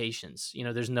the invitations.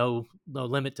 There's no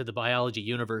limit to the biology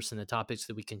universe and the topics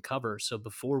that we can cover. So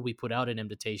before we put out an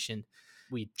invitation,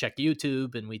 we check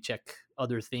YouTube and we check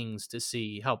other things to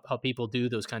see how people do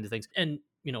those kinds of things. And,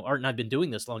 Art and I've been doing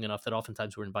this long enough that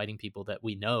oftentimes we're inviting people that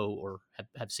we know or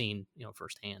have seen,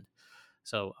 firsthand.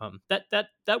 So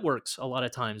that works a lot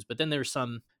of times. But then there's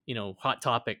some hot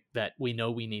topic that we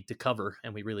know we need to cover,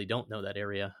 and we really don't know that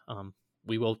area.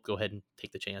 We will go ahead and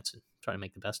take the chance and try to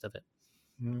make the best of it.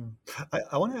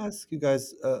 I want to ask you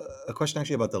guys a question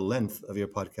actually about the length of your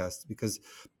podcast, because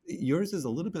yours is a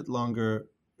little bit longer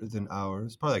than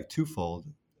ours, probably like twofold.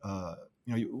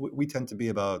 We tend to be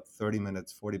about 30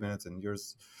 minutes, 40 minutes, and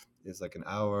yours is like an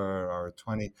hour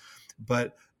 20.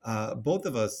 But both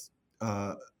of us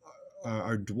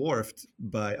are dwarfed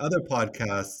by other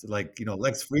podcasts like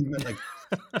Lex Friedman, like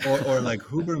or like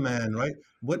Huberman, right?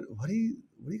 What do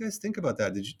you guys think about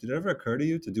that? Did it ever occur to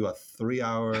you to do a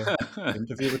 3-hour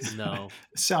interview with? No.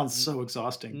 Sounds so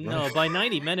exhausting. No, by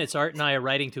 90 minutes, Art and I are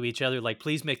writing to each other like,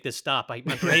 please make this stop. My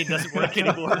brain doesn't work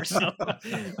anymore. So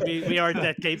we aren't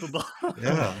that capable.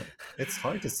 Yeah, it's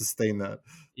hard to sustain that.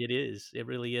 It is. It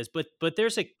really is. But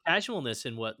there's a casualness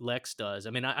in what Lex does. I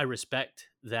mean, I respect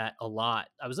that a lot.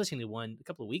 I was listening to one a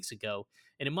couple of weeks ago,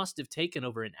 and it must have taken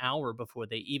over an hour before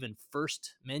they even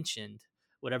first mentioned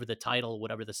whatever the title,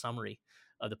 whatever the summary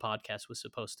of the podcast was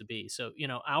supposed to be. So,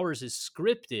 ours is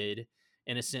scripted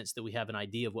in a sense that we have an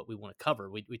idea of what we want to cover.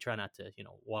 We try not to,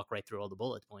 walk right through all the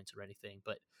bullet points or anything,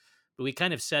 but we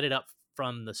kind of set it up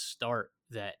from the start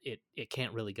that it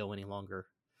can't really go any longer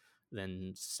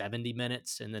than 70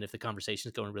 minutes. And then if the conversation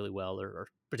is going really well or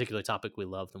particular topic we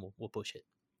love, then we'll push it.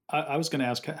 I was going to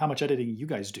ask how much editing you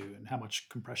guys do and how much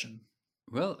compression.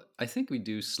 Well, I think we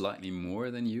do slightly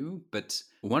more than you, but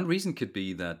one reason could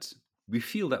be that we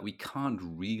feel that we can't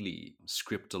really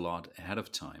script a lot ahead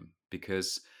of time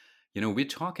because, we're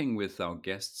talking with our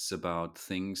guests about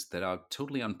things that are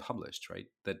totally unpublished, right?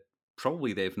 That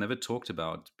probably they've never talked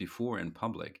about before in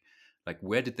public. Like,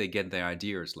 where did they get their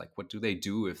ideas? Like, what do they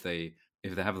do if they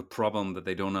have a problem that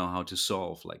they don't know how to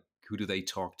solve? Like, who do they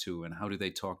talk to and how do they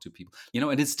talk to people?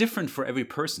 And it's different for every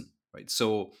person, right?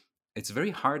 So it's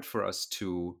very hard for us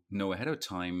to know ahead of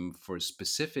time for a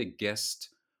specific guest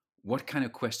what kind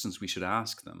of questions we should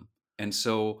ask them. And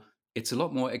so it's a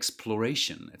lot more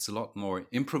exploration. It's a lot more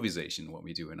improvisation, what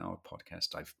we do in our podcast,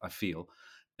 I feel.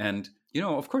 And,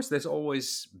 of course, there's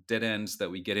always dead ends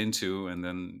that we get into. And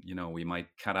then, we might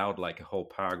cut out like a whole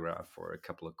paragraph or a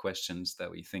couple of questions that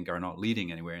we think are not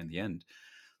leading anywhere in the end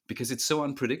because it's so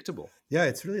unpredictable. Yeah,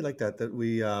 it's really like that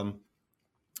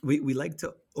we like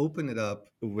to open it up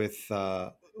with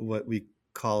what we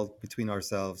call between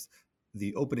ourselves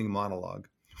the opening monologue,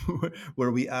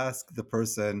 where we ask the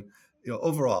person,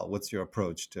 overall, what's your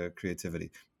approach to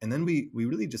creativity? And then we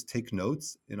really just take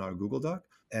notes in our Google Doc.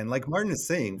 And like Martin is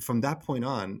saying, from that point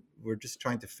on, we're just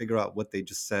trying to figure out what they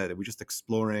just said. And we're just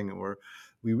exploring, and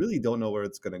we really don't know where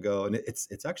it's going to go. And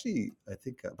it's actually, I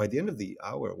think, by the end of the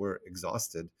hour, we're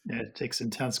exhausted. Yeah, it takes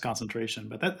intense concentration.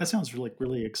 But that sounds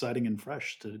really exciting and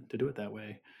fresh to do it that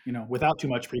way, without too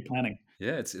much pre-planning.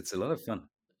 Yeah, it's a lot of fun.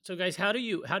 So, guys, how do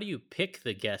you pick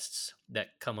the guests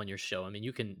that come on your show? I mean,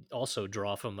 you can also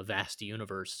draw from a vast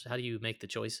universe. How do you make the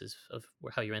choices of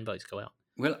how your invites go out?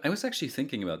 Well, I was actually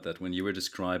thinking about that when you were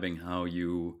describing how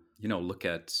you look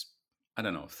at, I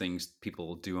don't know, things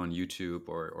people do on YouTube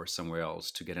or somewhere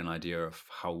else to get an idea of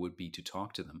how it would be to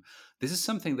talk to them. This is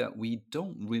something that we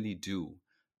don't really do.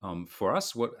 For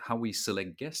us, how we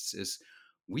select guests is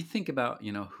we think about,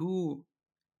 who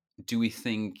do we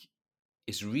think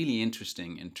is really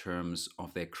interesting in terms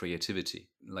of their creativity.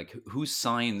 Like, whose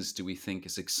science do we think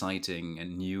is exciting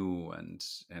and new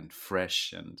and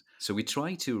fresh? And so we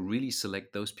try to really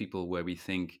select those people where we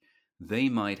think they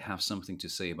might have something to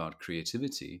say about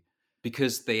creativity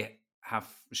because they have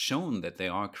shown that they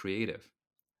are creative.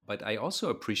 But I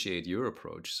also appreciate your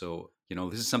approach. So,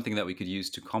 this is something that we could use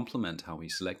to complement how we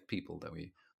select people, that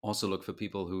we also look for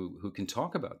people who can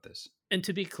talk about this. And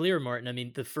to be clear, Martin, I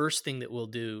mean, the first thing that we'll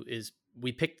do is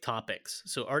we pick topics.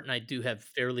 So Art and I do have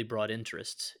fairly broad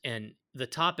interests, and the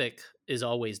topic is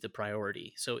always the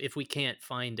priority. So if we can't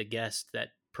find a guest that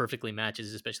perfectly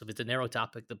matches, especially if it's a narrow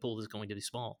topic, the pool is going to be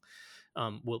small.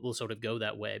 We'll sort of go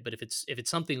that way. But if it's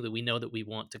something that we know that we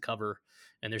want to cover,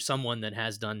 and there's someone that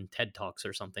has done TED Talks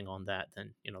or something on that,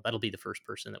 then that'll be the first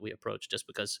person that we approach. Just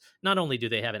because not only do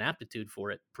they have an aptitude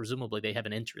for it, presumably they have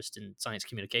an interest in science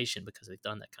communication because they've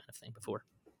done that kind of thing before.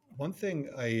 One thing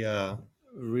I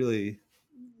really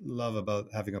love about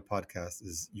having a podcast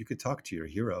is you could talk to your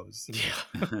heroes.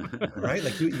 Yeah. Right?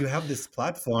 Like you have this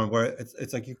platform where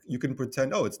it's like you can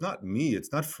pretend, oh, it's not me.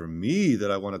 It's not for me that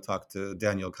I want to talk to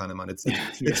Daniel Kahneman.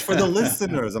 It's for the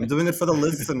listeners. I'm doing it for the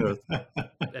listeners.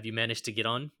 Have you managed to get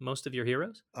on most of your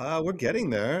heroes? We're getting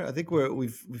there. I think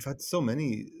we've had so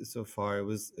many so far. It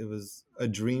was a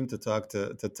dream to talk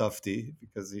to Tufte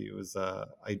because he was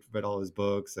I read all his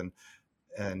books and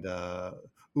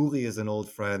Uli is an old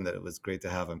friend that it was great to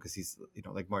have him because he's,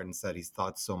 like Martin said, he's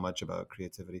thought so much about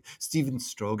creativity. Steven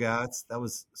Strogatz, that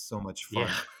was so much fun.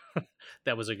 Yeah.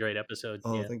 That was a great episode.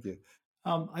 Oh, Yeah. thank you.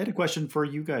 I had a question for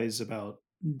you guys about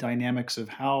dynamics of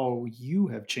how you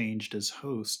have changed as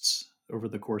hosts over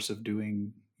the course of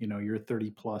doing, your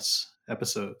 30 plus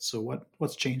episodes. So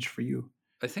what's changed for you?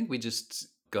 I think we just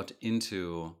got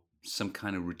into some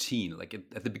kind of routine. Like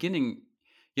at the beginning,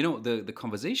 the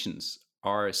conversations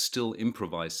are still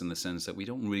improvised in the sense that we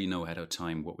don't really know ahead of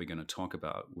time what we're going to talk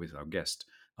about with our guest.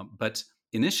 But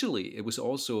initially, it was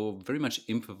also very much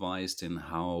improvised in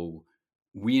how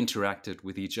we interacted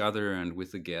with each other and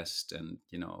with the guest, and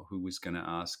who was going to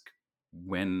ask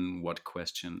when what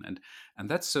question, and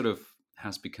that sort of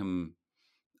has become,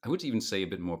 I would even say, a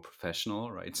bit more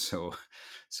professional, right? So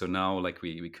now, like,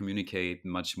 we communicate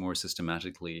much more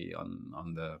systematically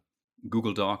on the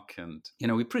Google Doc, and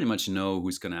we pretty much know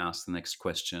who's going to ask the next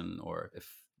question, or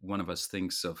if one of us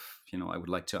thinks of, I would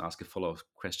like to ask a follow-up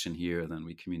question here, then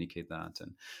we communicate that.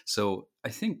 And so I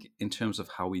think in terms of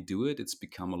how we do it, it's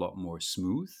become a lot more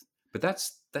smooth. But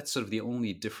that's sort of the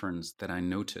only difference that I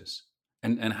notice.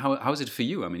 And how is it for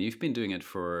you? I mean, you've been doing it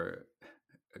for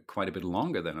quite a bit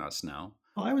longer than us now.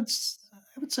 Well, I would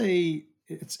say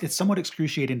it's somewhat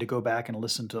excruciating to go back and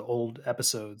listen to old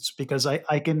episodes because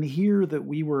I can hear that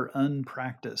we were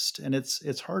unpracticed, and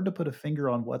it's hard to put a finger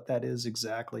on what that is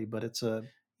exactly, but it's a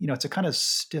kind of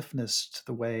stiffness to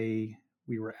the way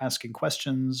we were asking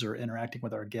questions or interacting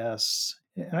with our guests.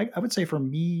 And I would say for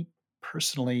me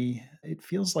personally, it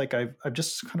feels like I've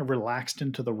just kind of relaxed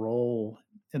into the role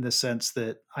in the sense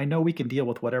that I know we can deal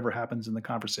with whatever happens in the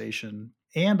conversation,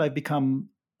 and I've become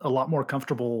a lot more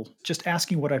comfortable just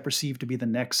asking what I perceive to be the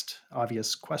next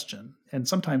obvious question. And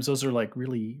sometimes those are like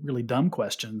really, really dumb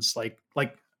questions. Like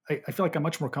I feel like I'm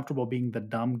much more comfortable being the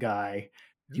dumb guy.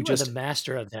 You are the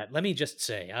master of that. Let me just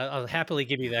say, I'll happily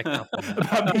give you that compliment.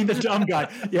 About being the dumb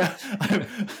guy. Yeah.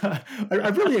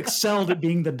 I've really excelled at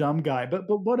being the dumb guy. But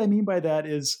what I mean by that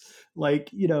is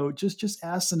like, just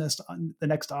ask the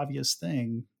next obvious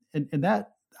thing. And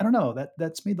that, I don't know,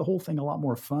 that's made the whole thing a lot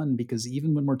more fun because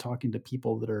even when we're talking to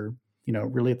people that are,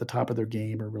 really at the top of their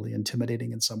game or really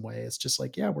intimidating in some way, it's just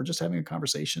like, yeah, we're just having a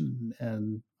conversation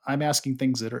and I'm asking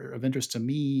things that are of interest to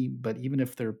me, but even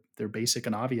if they're basic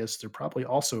and obvious, they're probably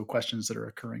also questions that are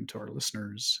occurring to our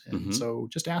listeners. And so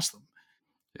just ask them.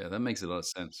 Yeah, that makes a lot of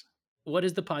sense. What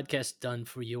has the podcast done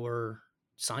for your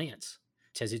science?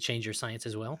 Has it changed your science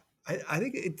as well? I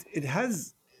think it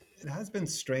has been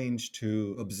strange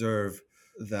to observe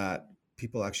that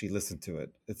people actually listen to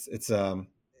it.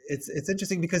 It's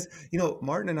interesting because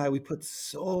Martin and I, we put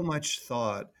so much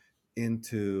thought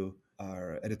into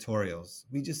our editorials.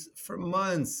 We just for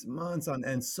months on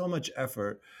end, so much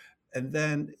effort, and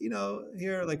then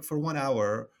here like for 1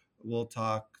 hour we'll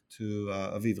talk to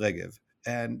Aviv Regev,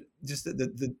 and just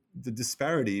the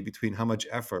disparity between how much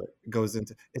effort goes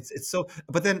into it's so.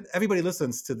 But then everybody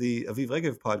listens to the Aviv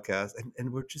Regev podcast,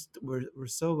 and we're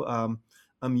so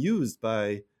amused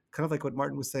by kind of like what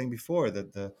Martin was saying before,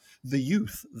 that the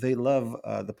youth, they love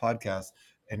the podcast,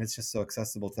 and it's just so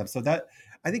accessible to them. So that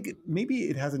I think maybe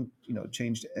it hasn't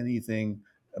changed anything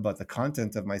about the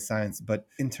content of my science, but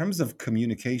in terms of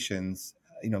communications,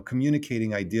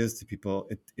 communicating ideas to people,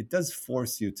 it does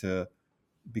force you to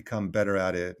become better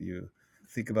at it. You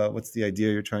think about what's the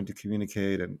idea you're trying to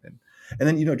communicate, and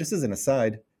then just as an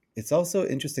aside, it's also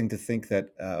interesting to think that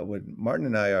when Martin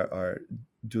and I are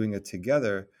doing it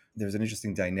together, there's an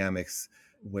interesting dynamics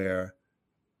where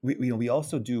we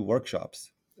also do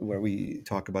workshops where we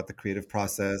talk about the creative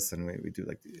process, and we do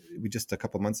we just a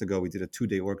couple months ago we did a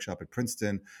 2-day workshop at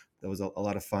Princeton. That was a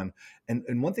lot of fun,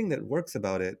 and one thing that works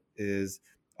about it is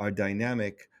our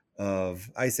dynamic of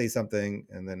I say something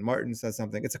and then Martin says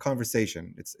something. It's a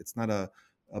conversation. It's not a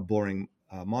boring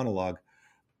monologue,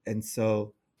 and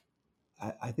so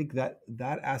I think that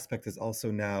aspect has also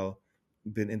now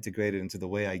been integrated into the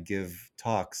way I give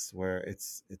talks, where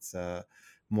it's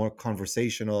more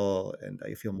conversational, and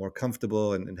I feel more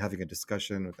comfortable and having a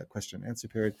discussion with a question and answer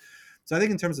period. So I think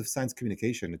in terms of science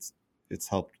communication, it's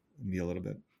helped me a little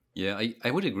bit. Yeah, I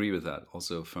would agree with that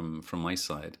also from my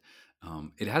side.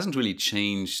 It hasn't really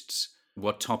changed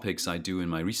what topics I do in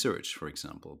my research, for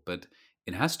example, but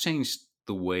it has changed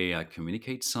the way I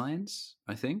communicate science,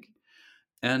 I think.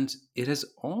 And it has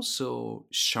also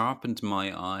sharpened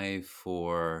my eye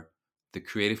for the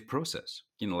creative process.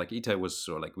 Like Itai was,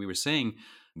 or like we were saying,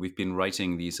 we've been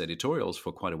writing these editorials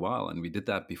for quite a while, and we did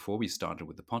that before we started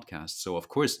with the podcast. So of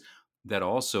course, that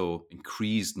also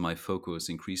increased my focus,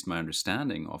 increased my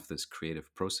understanding of this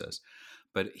creative process.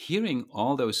 But hearing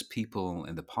all those people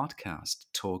in the podcast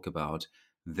talk about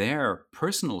their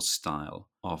personal style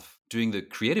of doing the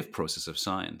creative process of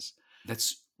science.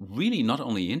 That's really not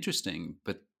only interesting,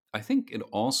 but I think it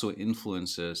also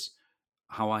influences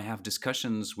how I have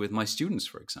discussions with my students,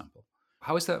 for example.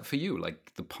 How is that for you?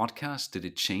 Like the podcast, did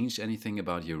it change anything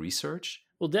about your research?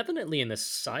 Well, definitely in the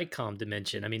SciComm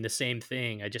dimension. I mean, the same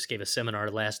thing. I just gave a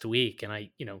seminar last week, and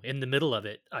in the middle of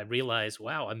it, I realized,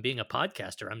 wow, I'm being a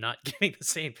podcaster. I'm not giving the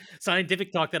same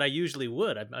scientific talk that I usually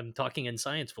would. I'm talking in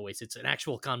science voice. It's an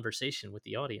actual conversation with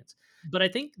the audience. But I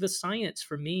think the science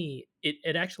for me,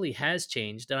 it actually has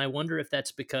changed. And I wonder if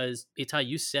that's because, Itai,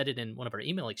 you said it in one of our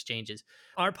email exchanges.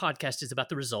 Our podcast is about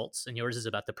the results, and yours is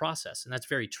about the process. And that's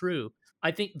very true. I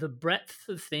think the breadth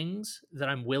of things that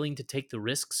I'm willing to take the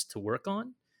risks to work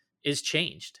on is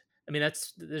changed. I mean,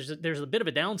 there's a bit of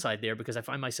a downside there because I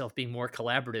find myself being more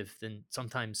collaborative than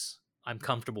sometimes I'm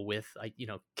comfortable with. I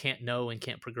can't know and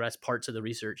can't progress parts of the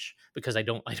research because I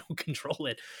don't control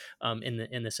it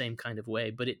in the same kind of way.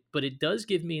 But it does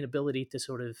give me an ability to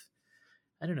sort of,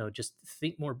 I don't know, just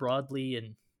think more broadly.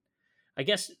 And I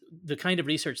guess the kind of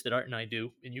research that Art and I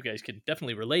do, and you guys can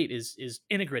definitely relate, is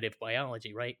integrative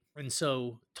biology, right? And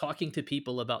so talking to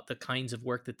people about the kinds of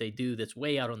work that they do that's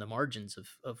way out on the margins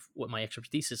of what my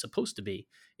expertise is supposed to be,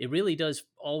 it really does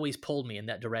always pull me in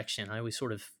that direction. I always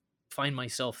sort of find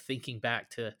myself thinking back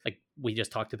to, like we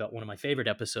just talked about one of my favorite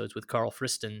episodes with Carl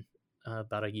Friston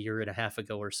about a year and a half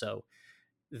ago or so.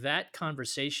 That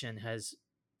conversation has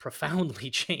profoundly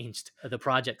changed the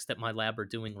projects that my lab are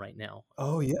doing right now.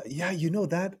 Oh yeah, yeah.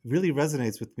 That really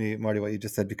resonates with me, Marty, what you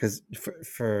just said, because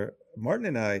for Martin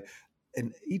and I,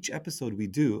 in each episode we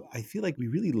do, I feel like we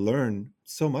really learn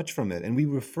so much from it, and we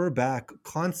refer back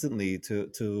constantly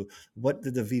to what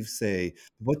did Aviv say,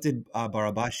 what did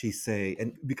Barabashi say,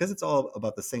 and because it's all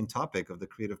about the same topic of the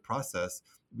creative process,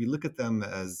 we look at them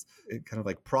as kind of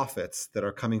like prophets that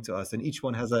are coming to us, and each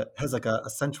one has like a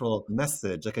central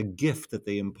message, like a gift that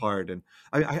they impart. And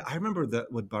I remember that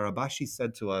what Barabashi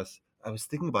said to us. I was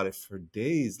thinking about it for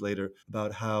days later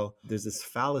about how there's this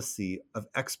fallacy of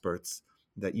experts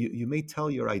that you may tell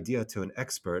your idea to an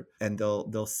expert and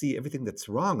they'll see everything that's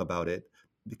wrong about it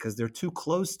because they're too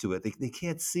close to it. They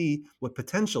can't see what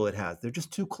potential it has. They're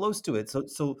just too close to it.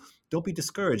 So don't be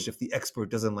discouraged if the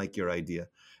expert doesn't like your idea.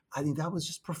 I think that was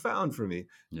just profound for me.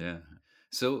 Yeah.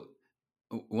 So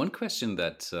one question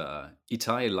that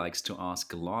Itai likes to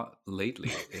ask a lot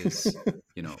lately is,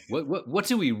 what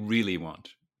do we really want?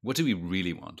 What do we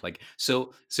really want? Like,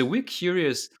 so we're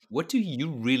curious. What do you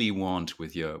really want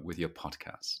with your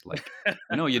podcast? Like,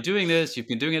 you're doing this. You've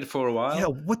been doing it for a while. Yeah.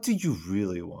 What do you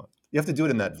really want? You have to do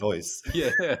it in that voice.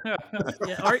 Yeah. Yeah.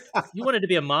 Art, you wanted to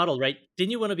be a model, right?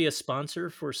 Didn't you want to be a sponsor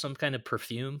for some kind of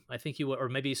perfume? I think or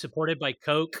maybe supported by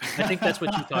Coke. I think that's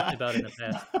what you talked about in the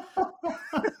past.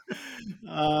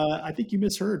 I think you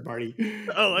misheard, Marty.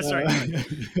 Oh, that's right.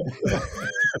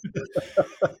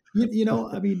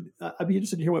 I mean, I'd be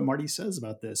interested to hear what Marty says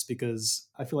about this, because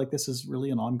I feel like this is really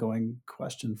an ongoing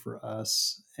question for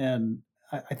us. And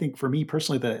I think for me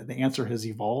personally, the answer has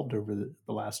evolved over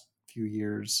the last few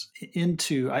years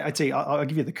into, I'd say, I'll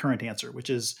give you the current answer, which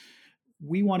is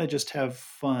we want to just have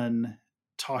fun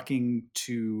talking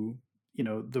to,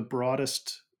 the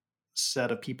broadest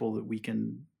set of people that we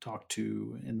can talk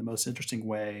to in the most interesting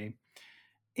way,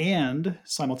 and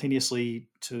simultaneously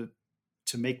to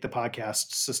make the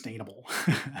podcast sustainable,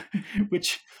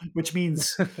 which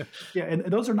means, yeah, and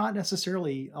those are not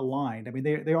necessarily aligned. I mean,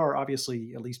 they are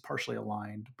obviously at least partially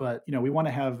aligned, but we want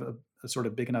to have a sort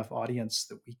of big enough audience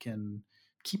that we can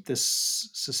keep this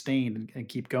sustained and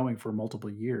keep going for multiple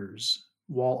years,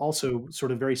 while also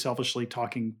sort of very selfishly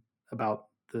talking about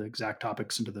the exact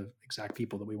topics and to the exact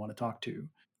people that we want to talk to.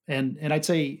 And I'd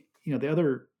say, the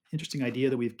other interesting idea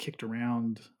that we've kicked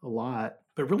around a lot,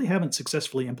 but really haven't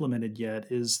successfully implemented yet,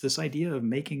 is this idea of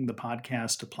making the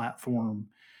podcast a platform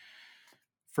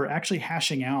for actually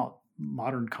hashing out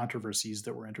modern controversies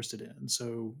that we're interested in.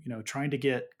 So, trying to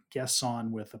get guests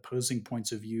on with opposing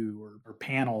points of view or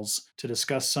panels to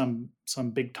discuss some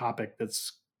big topic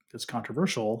that's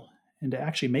controversial, and to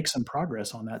actually make some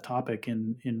progress on that topic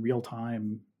in real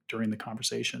time during the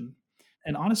conversation.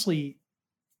 And honestly,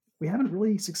 we haven't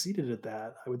really succeeded at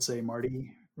that, I would say,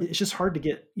 Marty. It's just hard to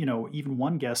get, even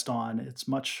one guest on. It's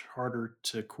much harder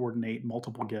to coordinate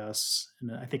multiple guests.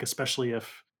 And I think especially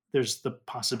if there's the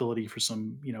possibility for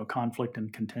some, conflict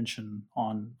and contention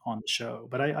on the show.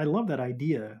 But I love that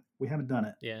idea. We haven't done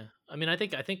it. Yeah. I mean, I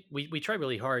think we try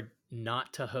really hard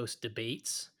not to host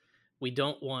debates. We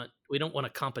don't want a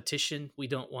competition. We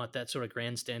don't want that sort of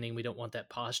grandstanding. We don't want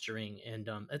that posturing. And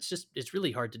it's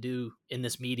really hard to do in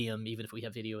this medium, even if we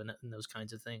have video and those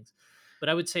kinds of things. But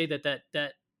I would say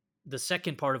that the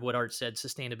second part of what Art said,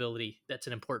 sustainability, that's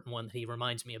an important one that he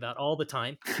reminds me about all the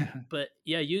time. But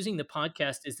yeah, using the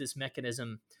podcast is this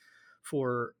mechanism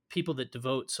for people that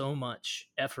devote so much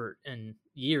effort and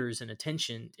years and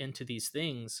attention into these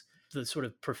things. The sort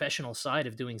of professional side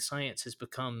of doing science has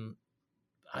become,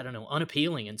 I don't know,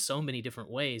 unappealing in so many different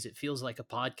ways. It feels like a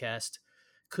podcast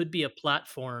could be a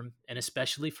platform, and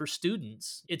especially for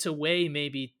students, it's a way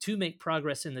maybe to make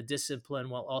progress in the discipline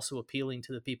while also appealing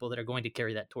to the people that are going to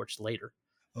carry that torch later.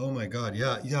 Oh my God.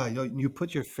 Yeah. Yeah. You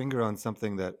put your finger on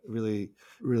something that really,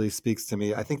 really speaks to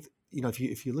me. I think,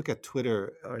 if you look at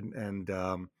Twitter and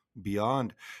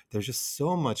beyond, there's just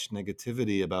so much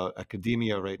negativity about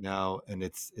academia right now. And I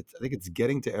think it's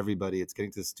getting to everybody. It's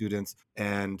getting to the students.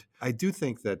 And I do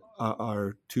think that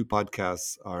our two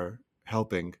podcasts are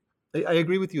helping. I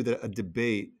agree with you that a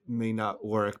debate may not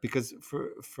work, because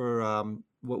for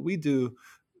what we do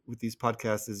with these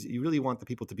podcasts is you really want the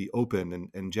people to be open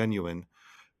and genuine.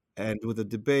 And with a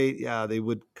debate, yeah, they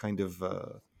would kind of,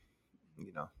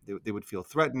 they would feel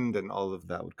threatened, and all of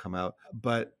that would come out.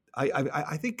 But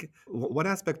I think one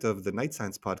aspect of the Night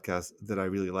Science podcast that I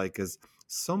really like is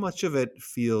so much of it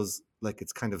feels like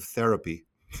it's kind of therapy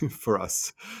for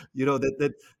us.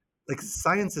 That like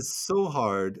science is so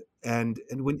hard, and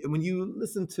when you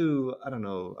listen to, I don't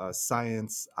know,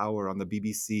 Science Hour on the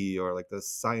BBC, or like the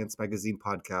Science Magazine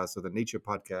podcast, or the Nature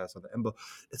podcast, or the EMBO,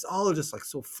 it's all just like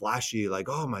so flashy, like,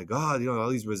 oh my God, all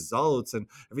these results and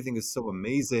everything is so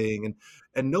amazing,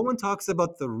 and no one talks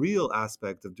about the real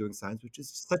aspect of doing science, which is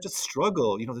such a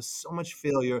struggle. There's so much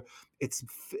failure. It's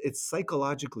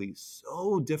psychologically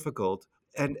so difficult.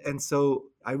 And so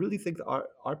I really think that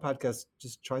our podcast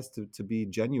just tries to be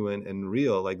genuine and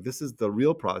real. Like, this is the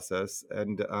real process,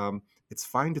 and it's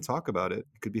fine to talk about it.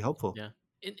 It could be helpful. Yeah.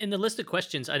 In the list of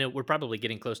questions, I know we're probably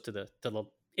getting close to the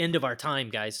end of our time,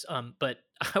 guys. But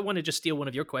I want to just steal one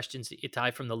of your questions,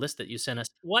 Itai, from the list that you sent us.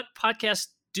 What podcast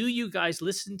do you guys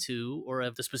listen to, or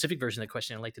of the specific version of the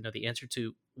question I'd like to know the answer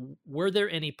to? Were there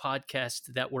any podcasts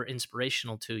that were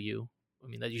inspirational to you? I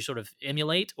mean, that you sort of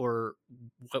emulate, or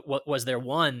what was there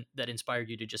one that inspired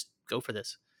you to just go for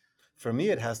this? For me,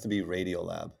 it has to be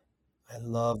Radiolab. I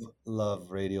love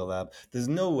Radiolab. There's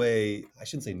no way, I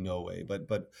shouldn't say no way, but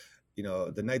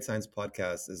the Night Science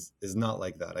podcast is not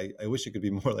like that. I wish it could be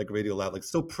more like Radiolab, like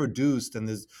so produced, and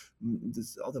there's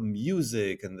all the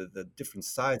music and the different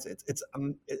sides. It's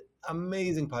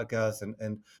amazing podcast,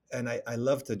 and I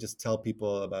love to just tell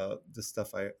people about the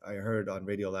stuff I heard on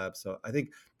Radiolab. So I think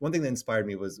one thing that inspired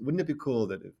me was, wouldn't it be cool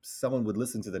that if someone would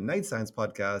listen to the Night Science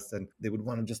podcast and they would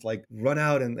want to just like run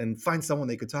out and find someone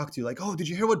they could talk to, like, oh, did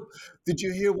you hear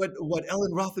what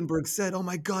Ellen Rothenberg said? Oh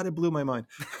my God, it blew my mind.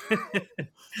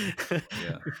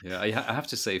 Yeah. I have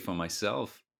to say, for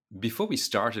myself, before we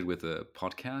started with the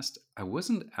podcast, I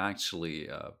wasn't actually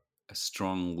a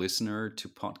strong listener to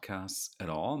podcasts at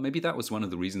all. Maybe that was one of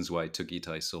the reasons why it took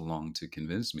Itai so long to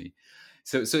convince me.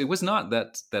 So it was not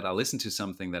that I listened to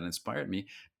something that inspired me.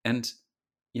 And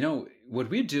what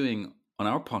we're doing on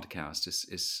our podcast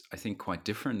is I think quite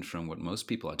different from what most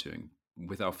people are doing,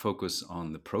 with our focus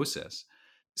on the process.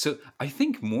 So I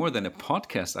think more than a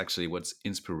podcast, actually, what's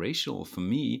inspirational for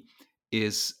me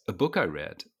is a book I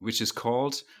read, which is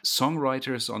called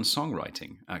Songwriters on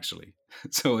Songwriting, actually.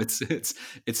 So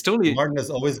it's totally, Martin is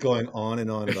always going on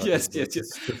and on about yes. this.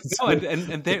 No,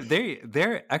 and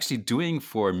they're actually doing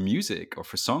for music or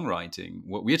for songwriting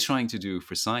what we're trying to do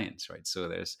for science, right? So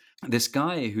there's this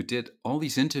guy who did all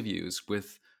these interviews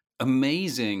with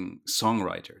amazing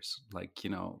songwriters, like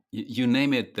you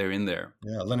name it, they're in there.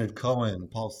 Yeah, Leonard Cohen,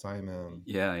 Paul Simon.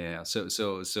 Yeah. So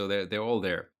they're all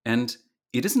there, and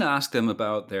he doesn't ask them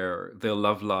about their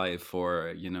love life,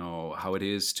 or how it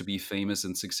is to be famous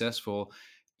and successful.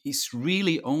 He's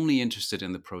really only interested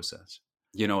in the process.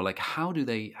 Like how do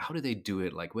they do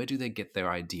it? Like, where do they get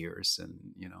their ideas? And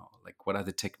like, what are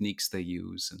the techniques they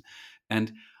use?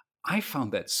 And I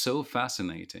found that so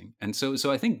fascinating. And so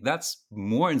I think that's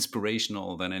more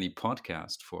inspirational than any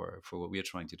podcast for what we're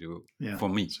trying to do. Yeah, for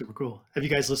me. Super cool. Have you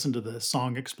guys listened to the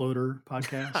Song Exploder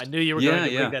podcast? I knew you were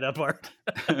going to bring that up, Art.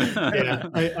 Yeah,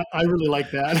 I really like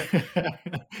that.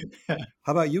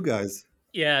 How about you guys?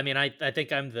 Yeah, I mean, I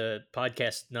think I'm the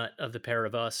podcast nut of the pair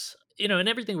of us. And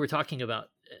everything we're talking about,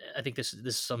 I think this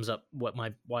sums up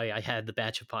why I had the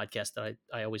batch of podcasts that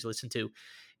I always listen to.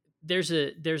 There's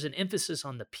an emphasis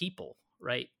on the people,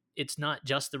 right? It's not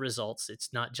just the results.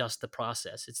 It's not just the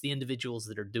process. It's the individuals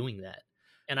that are doing that.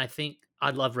 And I think I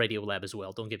love Radiolab as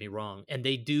well. Don't get me wrong. And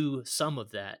they do some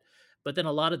of that. But then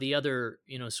a lot of the other,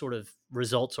 sort of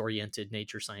results oriented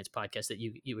nature science podcasts that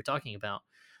you were talking about,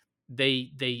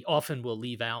 they often will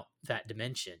leave out that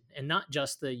dimension, and not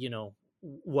just the,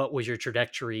 what was your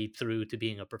trajectory through to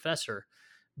being a professor,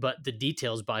 but the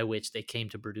details by which they came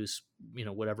to produce,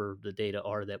 whatever the data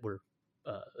are that were,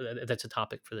 that's a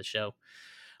topic for the show.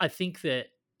 I think that,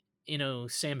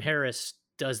 Sam Harris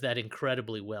does that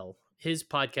incredibly well. His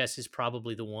podcast is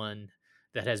probably the one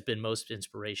that has been most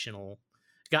inspirational,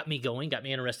 got me going, got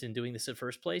me interested in doing this in the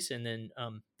first place. And then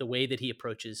the way that he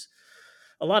approaches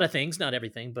a lot of things, not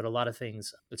everything, but a lot of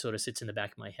things, that sort of sits in the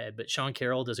back of my head. But Sean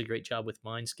Carroll does a great job with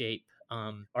Mindscape.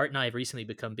 Art and I have recently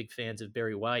become big fans of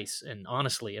Barry Weiss, and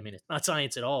honestly, I mean, it's not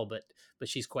science at all, but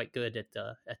she's quite good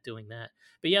at doing that.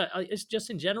 But yeah, it's just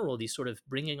in general these sort of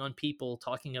bringing on people,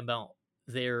 talking about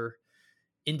their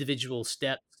individual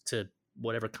steps to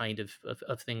whatever kind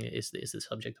of thing is the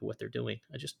subject of what they're doing.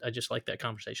 I just like that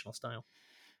conversational style.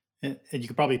 And you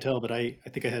could probably tell that I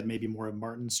think I had maybe more of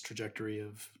Martin's trajectory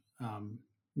of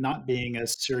not being a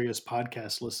serious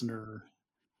podcast listener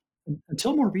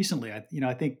until more recently.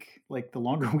 I think like the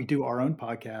longer we do our own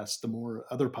podcast, the more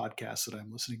other podcasts that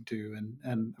I'm listening to,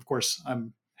 and of course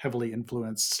I'm heavily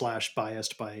influenced /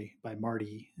 biased by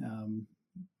Marty,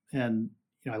 and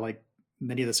I like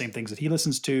many of the same things that he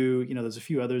listens to. There's a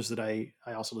few others that I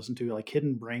also listen to, like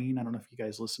Hidden Brain. I don't know if you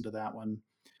guys listen to that one.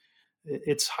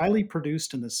 It's highly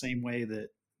produced in the same way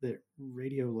that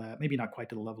Radio Lab, maybe not quite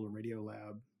to the level of Radio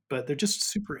Lab, but they're just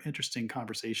super interesting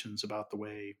conversations about the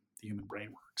way the human brain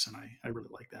works, and I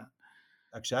really like that.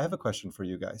 Actually, I have a question for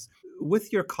you guys.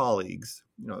 With your colleagues,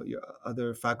 your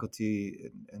other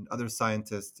faculty and other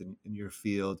scientists in your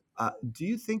field, do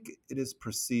you think it is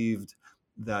perceived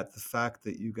that the fact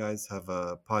that you guys have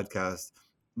a podcast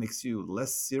makes you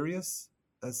less serious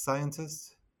as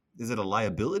scientists? Is it a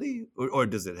liability, or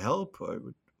does it help? Or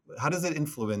how does it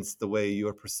influence the way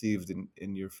you're perceived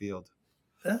in your field?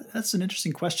 That's an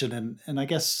interesting question, and I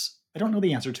guess I don't know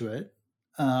the answer to it.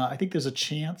 I think there's a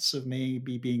chance of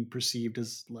maybe being perceived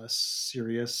as less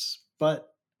serious, but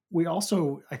we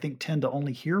also, I think, tend to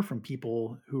only hear from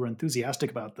people who are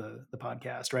enthusiastic about the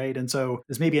podcast, right? And so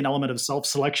there's maybe an element of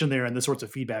self-selection there and the sorts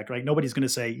of feedback, right? Nobody's going to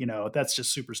say, that's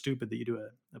just super stupid that you do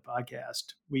a podcast.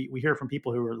 We hear from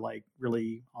people who are like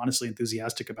really honestly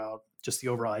enthusiastic about just the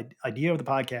overall idea of the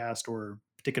podcast or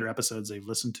particular episodes they've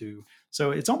listened to.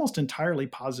 So it's almost entirely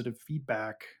positive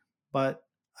feedback, but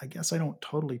I guess I don't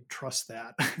totally trust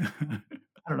that.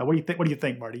 I don't know. What do you think? What do you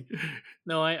think, Marty?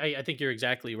 No, I think you're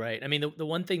exactly right. I mean, the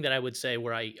one thing that I would say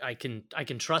where I can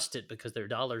trust it because there are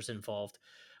dollars involved.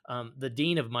 The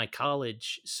dean of my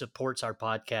college supports our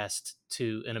podcast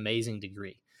to an amazing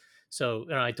degree. So,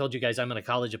 I told you guys I'm in a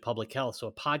college of public health. So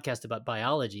a podcast about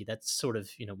biology, that's sort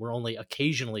of, we're only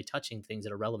occasionally touching things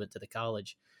that are relevant to the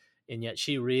college. And yet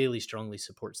she really strongly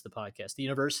supports the podcast. The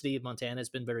University of Montana has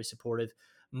been very supportive.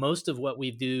 Most of what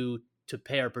we do to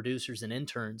pay our producers and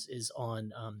interns is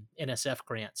on NSF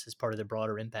grants as part of the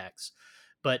broader impacts.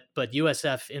 But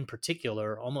USF in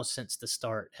particular, almost since the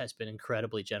start, has been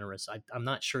incredibly generous. I'm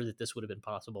not sure that this would have been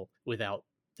possible without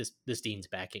this dean's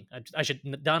backing. I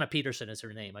should Donna Peterson is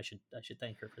her name. I should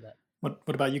thank her for that. What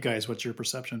about you guys? What's your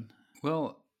perception?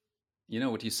 Well,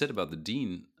 what you said about the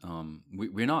dean,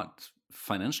 we're not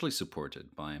financially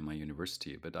supported by my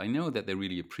university, but I know that they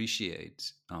really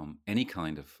appreciate any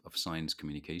kind of science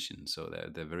communication. So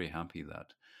they're very happy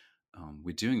that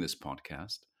we're doing this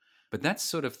podcast. But that's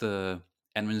sort of the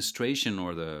administration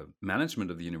or the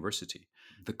management of the university.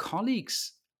 The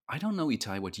colleagues, I don't know,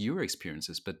 Itai, what your experience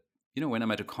is, but when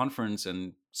I'm at a conference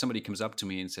and somebody comes up to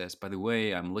me and says, by the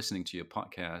way, I'm listening to your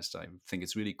podcast, I think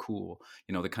it's really cool,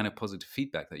 the kind of positive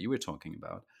feedback that you were talking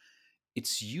about,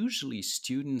 it's usually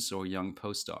students or young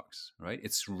postdocs, right?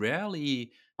 It's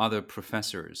rarely other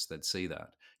professors that say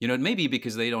that. It may be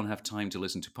because they don't have time to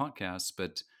listen to podcasts,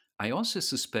 but I also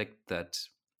suspect that,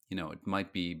 it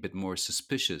might be a bit more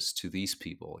suspicious to these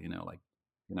people,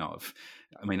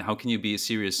 how can you be a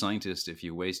serious scientist if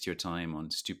you waste your time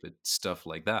on stupid stuff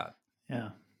like that? Yeah.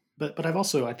 But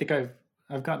I think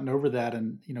I've gotten over that.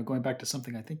 And, going back to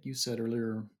something I think you said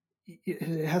earlier,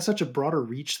 it has such a broader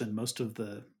reach than most of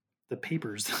the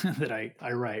papers that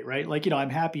I write, right? Like, I'm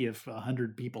happy if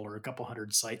 100 people or a couple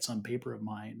hundred cites on paper of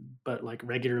mine, but like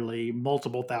regularly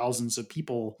multiple thousands of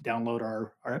people download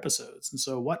our episodes. And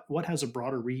so what has a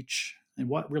broader reach and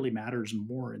what really matters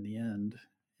more in the end?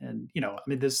 And,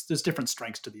 there's different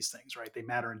strengths to these things, right? They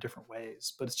matter in different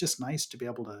ways, but it's just nice to be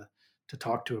able to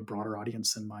talk to a broader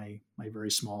audience than my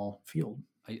very small field.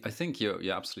 I think you're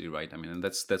absolutely right. I mean, and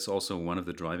that's also one of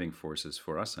the driving forces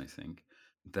for us, I think,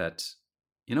 that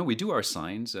we do our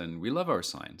science and we love our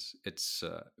science. It's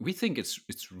we think it's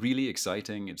really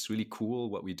exciting. It's really cool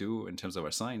what we do in terms of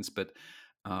our science. But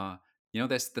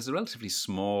there's a relatively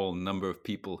small number of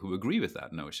people who agree with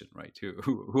that notion, right?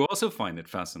 Who also find it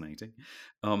fascinating.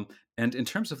 And in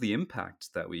terms of the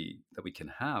impact that we can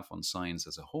have on science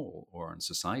as a whole or on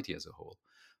society as a whole,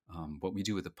 what we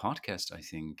do with the podcast, I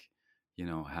think,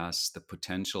 has the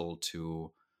potential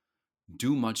to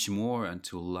do much more and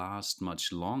to last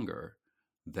much longer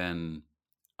than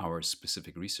our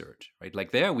specific research, right?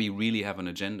 Like there, we really have an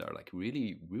agenda. Like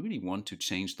we really want to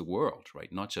change the world,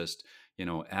 right? Not just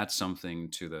add something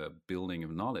to the building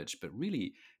of knowledge, but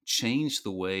really change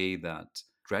the way that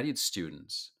graduate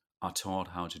students are taught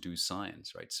how to do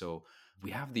science, right? So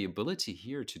we have the ability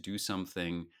here to do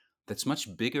something that's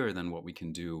much bigger than what we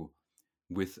can do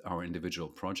with our individual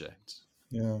projects.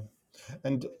 Yeah.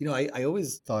 And, I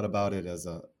always thought about it as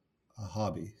a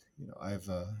hobby. I have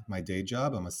my day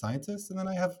job. I'm a scientist, and then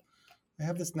I have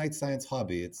this night science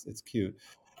hobby. It's cute.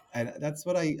 And that's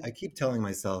what I keep telling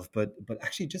myself. But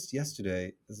actually just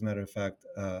yesterday, as a matter of fact,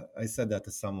 I said that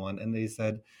to someone, and they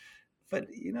said, but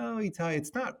Itai,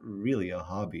 it's not really a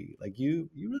hobby. Like you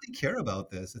really care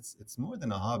about this. It's more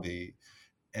than a hobby.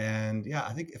 And yeah,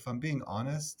 I think if I'm being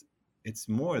honest, it's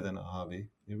more than a hobby.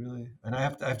 You really, and I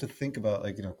have to think about,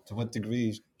 like, to what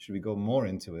degree should we go more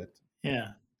into it? Yeah.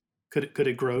 Could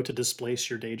it grow to displace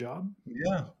your day job?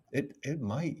 Yeah, it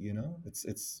might,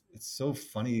 it's so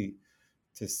funny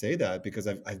to say that, because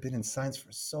I've been in science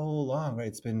for so long, right?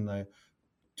 It's been like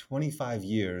 25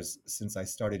 years since I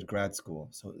started grad school.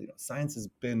 So, science has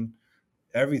been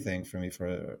everything for me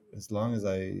for as long as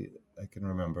I can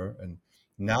remember. And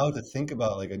now to think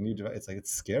about like a new device,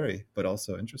 it's scary, but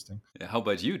also interesting. Yeah, how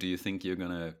about you? Do you think you're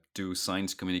going to do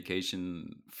science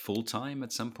communication full time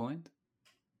at some point?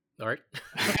 Art.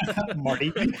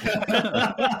 Marty.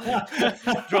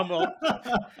 Drum roll.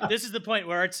 This is the point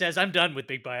where Art says, I'm done with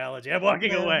big biology. I'm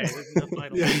walking away. This is the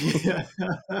final.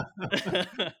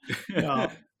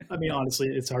 No, I mean, honestly,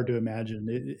 it's hard to imagine.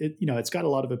 It's got a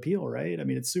lot of appeal, right? I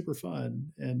mean, it's super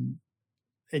fun. And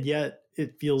yet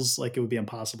it feels like it would be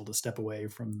impossible to step away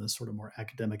from the sort of more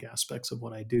academic aspects of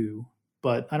what I do.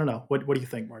 But I don't know. What do you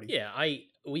think, Marty? Yeah,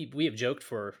 we have joked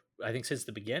for, I think, since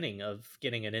the beginning of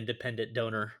getting an independent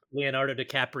donor, Leonardo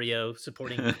DiCaprio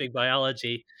supporting big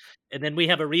biology. And then we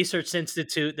have a research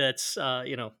institute that's,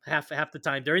 half the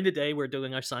time during the day we're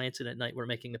doing our science, and at night we're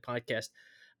making the podcast.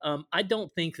 I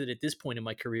don't think that at this point in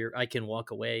my career, I can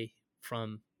walk away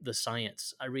from the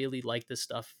science. I really like the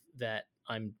stuff that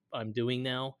I'm doing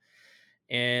now.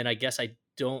 And I guess I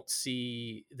don't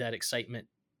see that excitement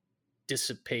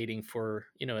dissipating for,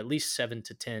 at least 7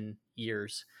 to 10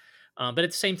 years. But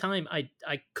at the same time,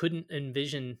 I couldn't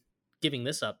envision giving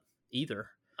this up either.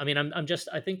 I mean,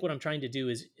 I think what I'm trying to do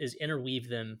is interweave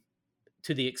them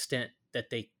to the extent that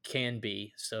they can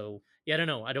be. So yeah, I don't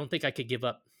know. I don't think I could give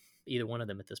up either one of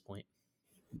them at this point.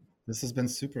 This has been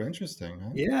super interesting,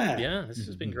 huh? Yeah, this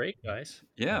has been great, guys.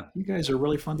 Yeah, you guys are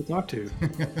really fun to talk to.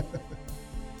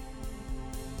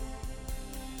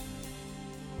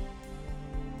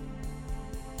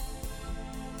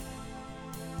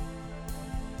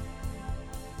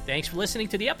 Thanks for listening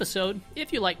to the episode.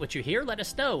 If you like what you hear, let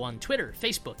us know on Twitter,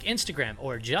 Facebook, Instagram,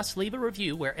 or just leave a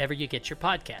review wherever you get your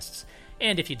podcasts.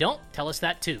 And if you don't, tell us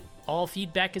that too. All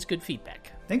feedback is good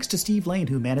feedback. Thanks to Steve Lane,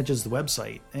 who manages the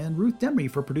website, and Ruth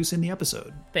Demry for producing the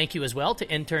episode. Thank you as well to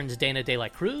interns Dana De La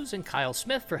Cruz and Kyle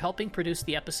Smith for helping produce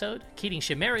the episode. Keating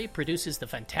Shimeri produces the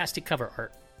fantastic cover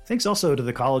art. Thanks also to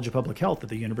the College of Public Health at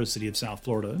the University of South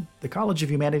Florida, the College of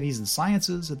Humanities and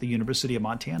Sciences at the University of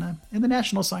Montana, and the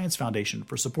National Science Foundation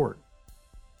for support.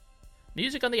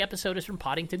 Music on the episode is from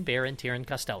Poddington Bear and Tieran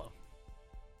Costello.